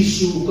 u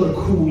Jisu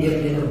kerku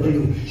yang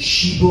nabrew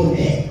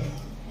shibone,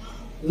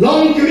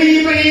 long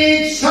kribe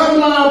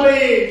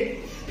samlabe,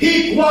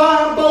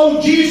 pikwa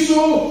bau Jisu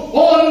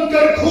on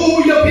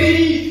kerku yapi,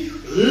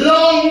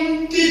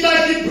 long kita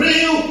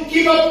kibrew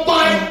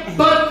kibapai.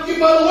 But you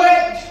will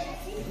wait.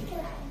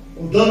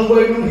 Don't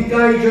wait on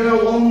Hikai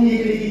Jana Wong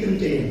Ki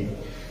Kynthei.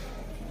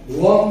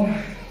 Wong,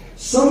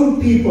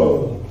 some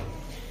people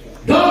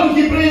don't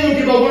keep praying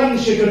give a one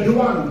shaker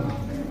duan.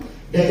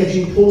 They can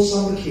impose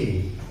some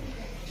key.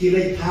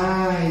 Kilay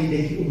thai,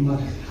 they keep umat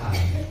thai.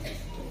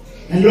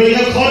 And when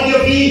you call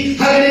your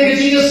feet, having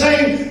Jesus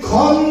saying,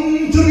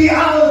 come to the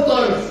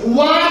altar.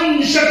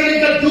 One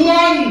shaker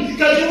duan,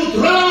 because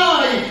you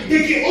try.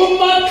 They keep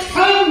umat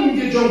thang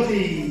the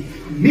jonti.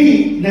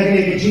 Me,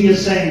 nagay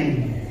Jesus saying,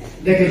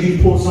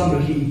 nagay po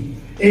somebody.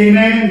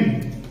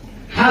 Amen.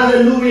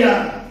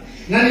 Hallelujah.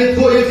 Nani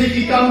po yung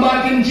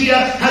kambakin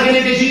siya,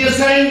 nagay Jesus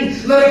saying,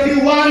 let it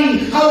be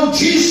one, how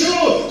Jesus,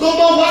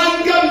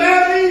 kumawan ka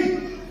Mary.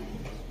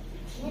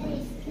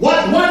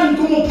 What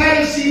one kumu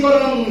Pharisee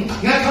barang,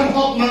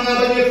 ngakamhok mga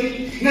banyafi,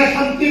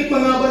 ngakamtip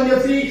mga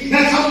banyafi,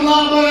 ngakamla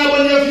mga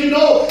banyafi,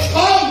 no,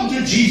 come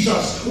to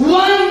Jesus.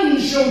 One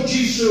show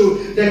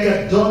Jesus,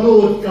 deka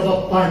donut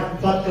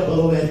kabapat, bat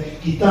kabalowet,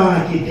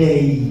 kita Ki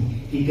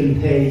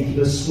Kynthei,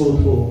 kita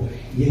sloto,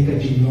 yeka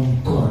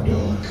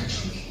Jingkordor Ki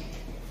Kynthei.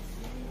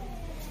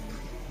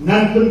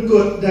 Nan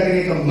penkut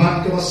dari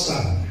kemat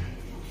kewasan,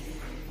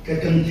 Ki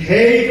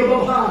Kynthei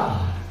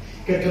kebabha,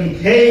 Ki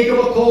Kynthei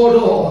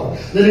kebakodor,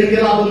 lani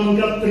kelabun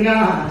ke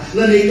tengah,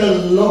 lani ke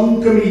long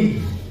kami,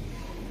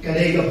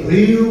 kadai ke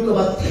beriu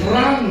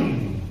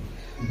kebatrang,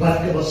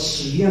 bat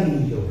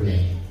kebaslian yoble.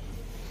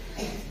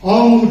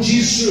 Om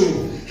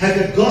Jisu, had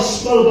the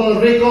gospel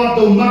will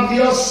record to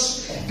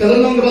Matthias,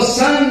 kalanong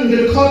kebasan,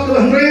 record to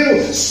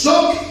Henry,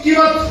 sok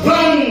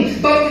kibatrang,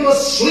 bat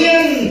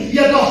kebaslian,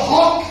 yata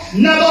hok,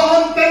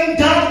 nabahan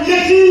pentat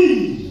lagi.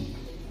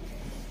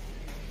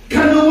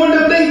 Kanu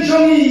wanda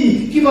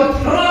benjongi,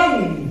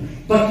 kibatrang,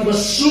 bat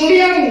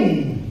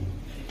kebaslian,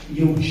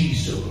 yo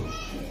Jisu.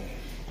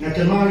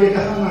 Nakamaya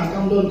kahanga,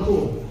 kam don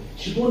ko,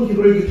 sipun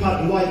kiberi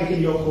kipat luai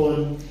bikin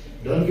yokon,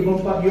 don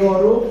kibompat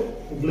yoro,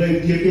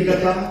 Ublay dia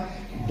kata,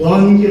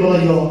 don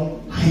kibalayo,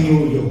 ayo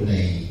yo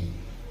blay.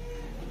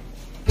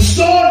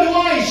 Pastor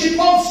duai, si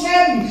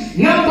Paulsen,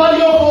 ngambal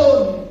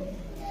yokon.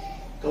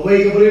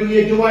 Kaway kabrim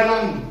niya duai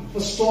lang,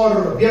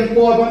 pastor, biang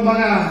por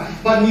mga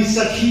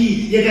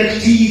panisaki,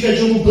 yagakti ka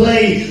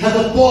jublay,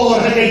 hatapor,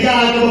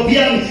 hagaya,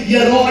 kababiang,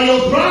 ya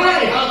royal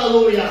bride,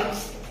 hallelujah.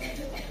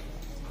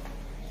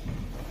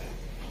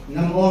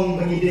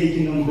 Namong pangiday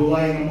kinong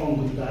duai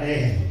namong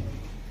gutae.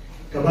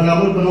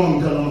 Kabangamod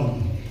panong kalong.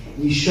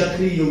 Ni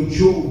syakri yung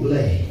jo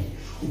ublay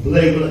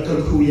wala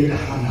kerku ya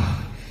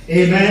kahana.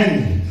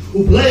 Amen.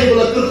 Ublay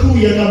wala kerku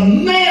ya ka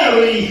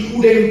Mary,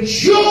 uday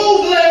jo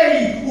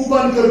ublay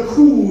uban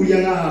kerku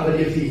ya nga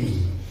badefi.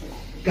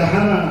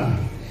 Kahana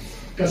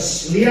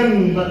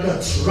kasliang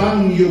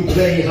bakatrang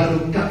ublay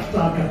haru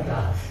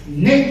kata-kata.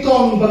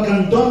 Nengkong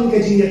bakan don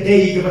kajing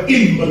day ka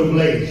imba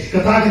ublay.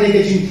 Kata ka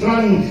kajing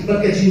trang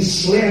bakajing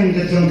sliang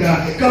ka trangka.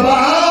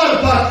 Kabaar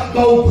pa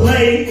bau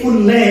ublay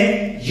unle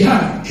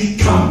yang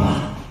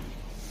kikama.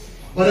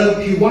 Pada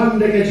piwan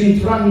dekat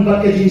jintrang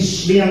bagai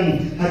jinsliang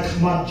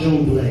akmat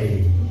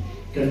jomblay,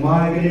 kan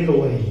mai gini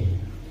loy,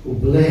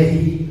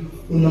 ublay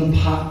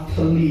unampak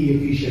tali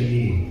yapi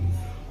syagi,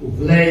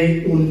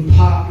 ublay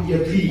unpak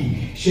yapi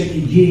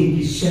syagi yang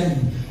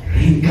kisen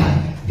ringkat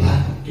bat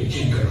ke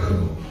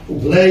Jingkordor.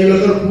 Ublay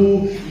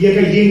lagarku ia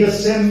ka yinga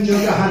sem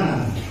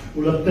jogahana.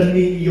 Ula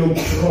tani yo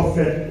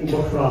prophet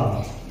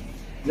ubakra.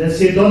 Dan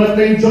se dona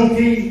teng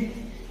jongfi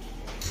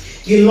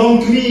ki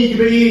longkmi ki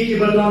bayi ki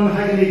badam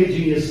hagane ke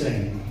jinga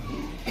sem.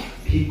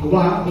 Ki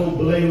kwa bo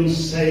blay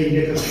say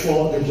ne ka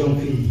kwa de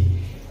jongfi.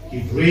 Ki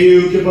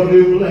breu ki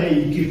bareu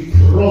blay ki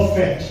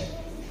prophet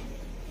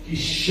ki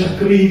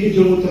shakri ki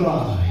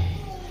jomutrai.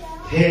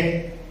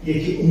 He ye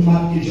ki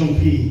umat ki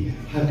jongfi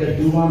haga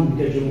duan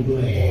ke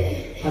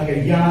jomblay.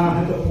 Haga ya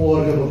haga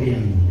por ke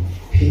babian.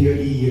 Hingga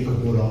iya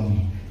ke boram.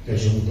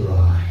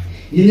 Kejumturai.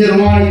 Ini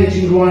ruai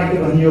kejing ruai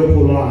ke banyo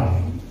pulai.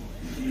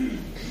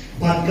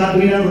 Bat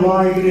kadwinan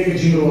ruai ke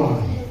kejing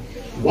ruai.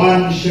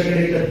 Wan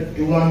syakare ke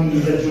duan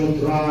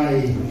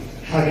kejumturai.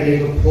 Hagare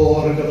ke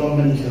por ke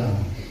bamenta.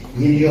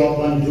 Ini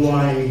opan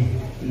duai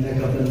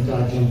neka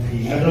benta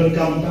jumpi. Adon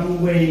kam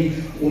tangway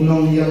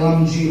unong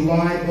yalam jing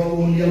ruai po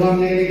un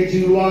yalam ne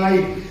kejing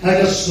ruai.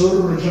 Haga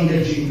sur jong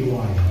kejing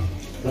ruai.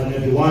 Dan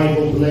duai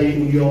po play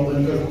un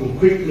yopan ke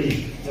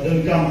quickly. Adon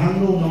kam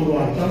hangno nong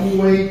ruai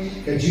tangway.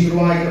 Kejing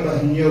ruai ke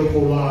bahanyo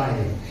polai.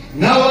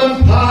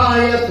 Nawan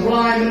pai at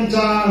ruai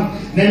mentang.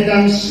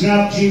 Nendang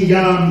snap jing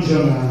yam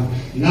jona.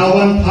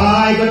 Nawan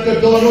pai bat ke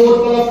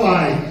donor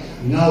palafai.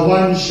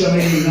 Nawan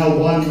syamini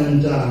nawan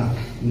mentang.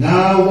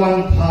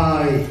 Nawan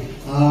pai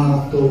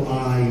ato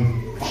ai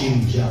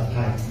jing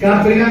jatai.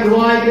 Kapingan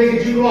ruai ke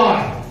kejing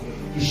ruai.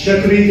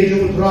 Isyakri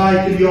kejung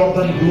ruai ke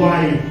yopan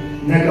ruai.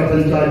 Neka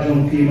benta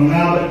jongki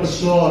mengabat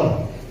pesor.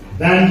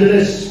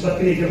 Evangelist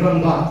bakri ke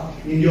rambak.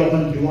 In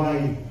yopan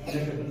ruai.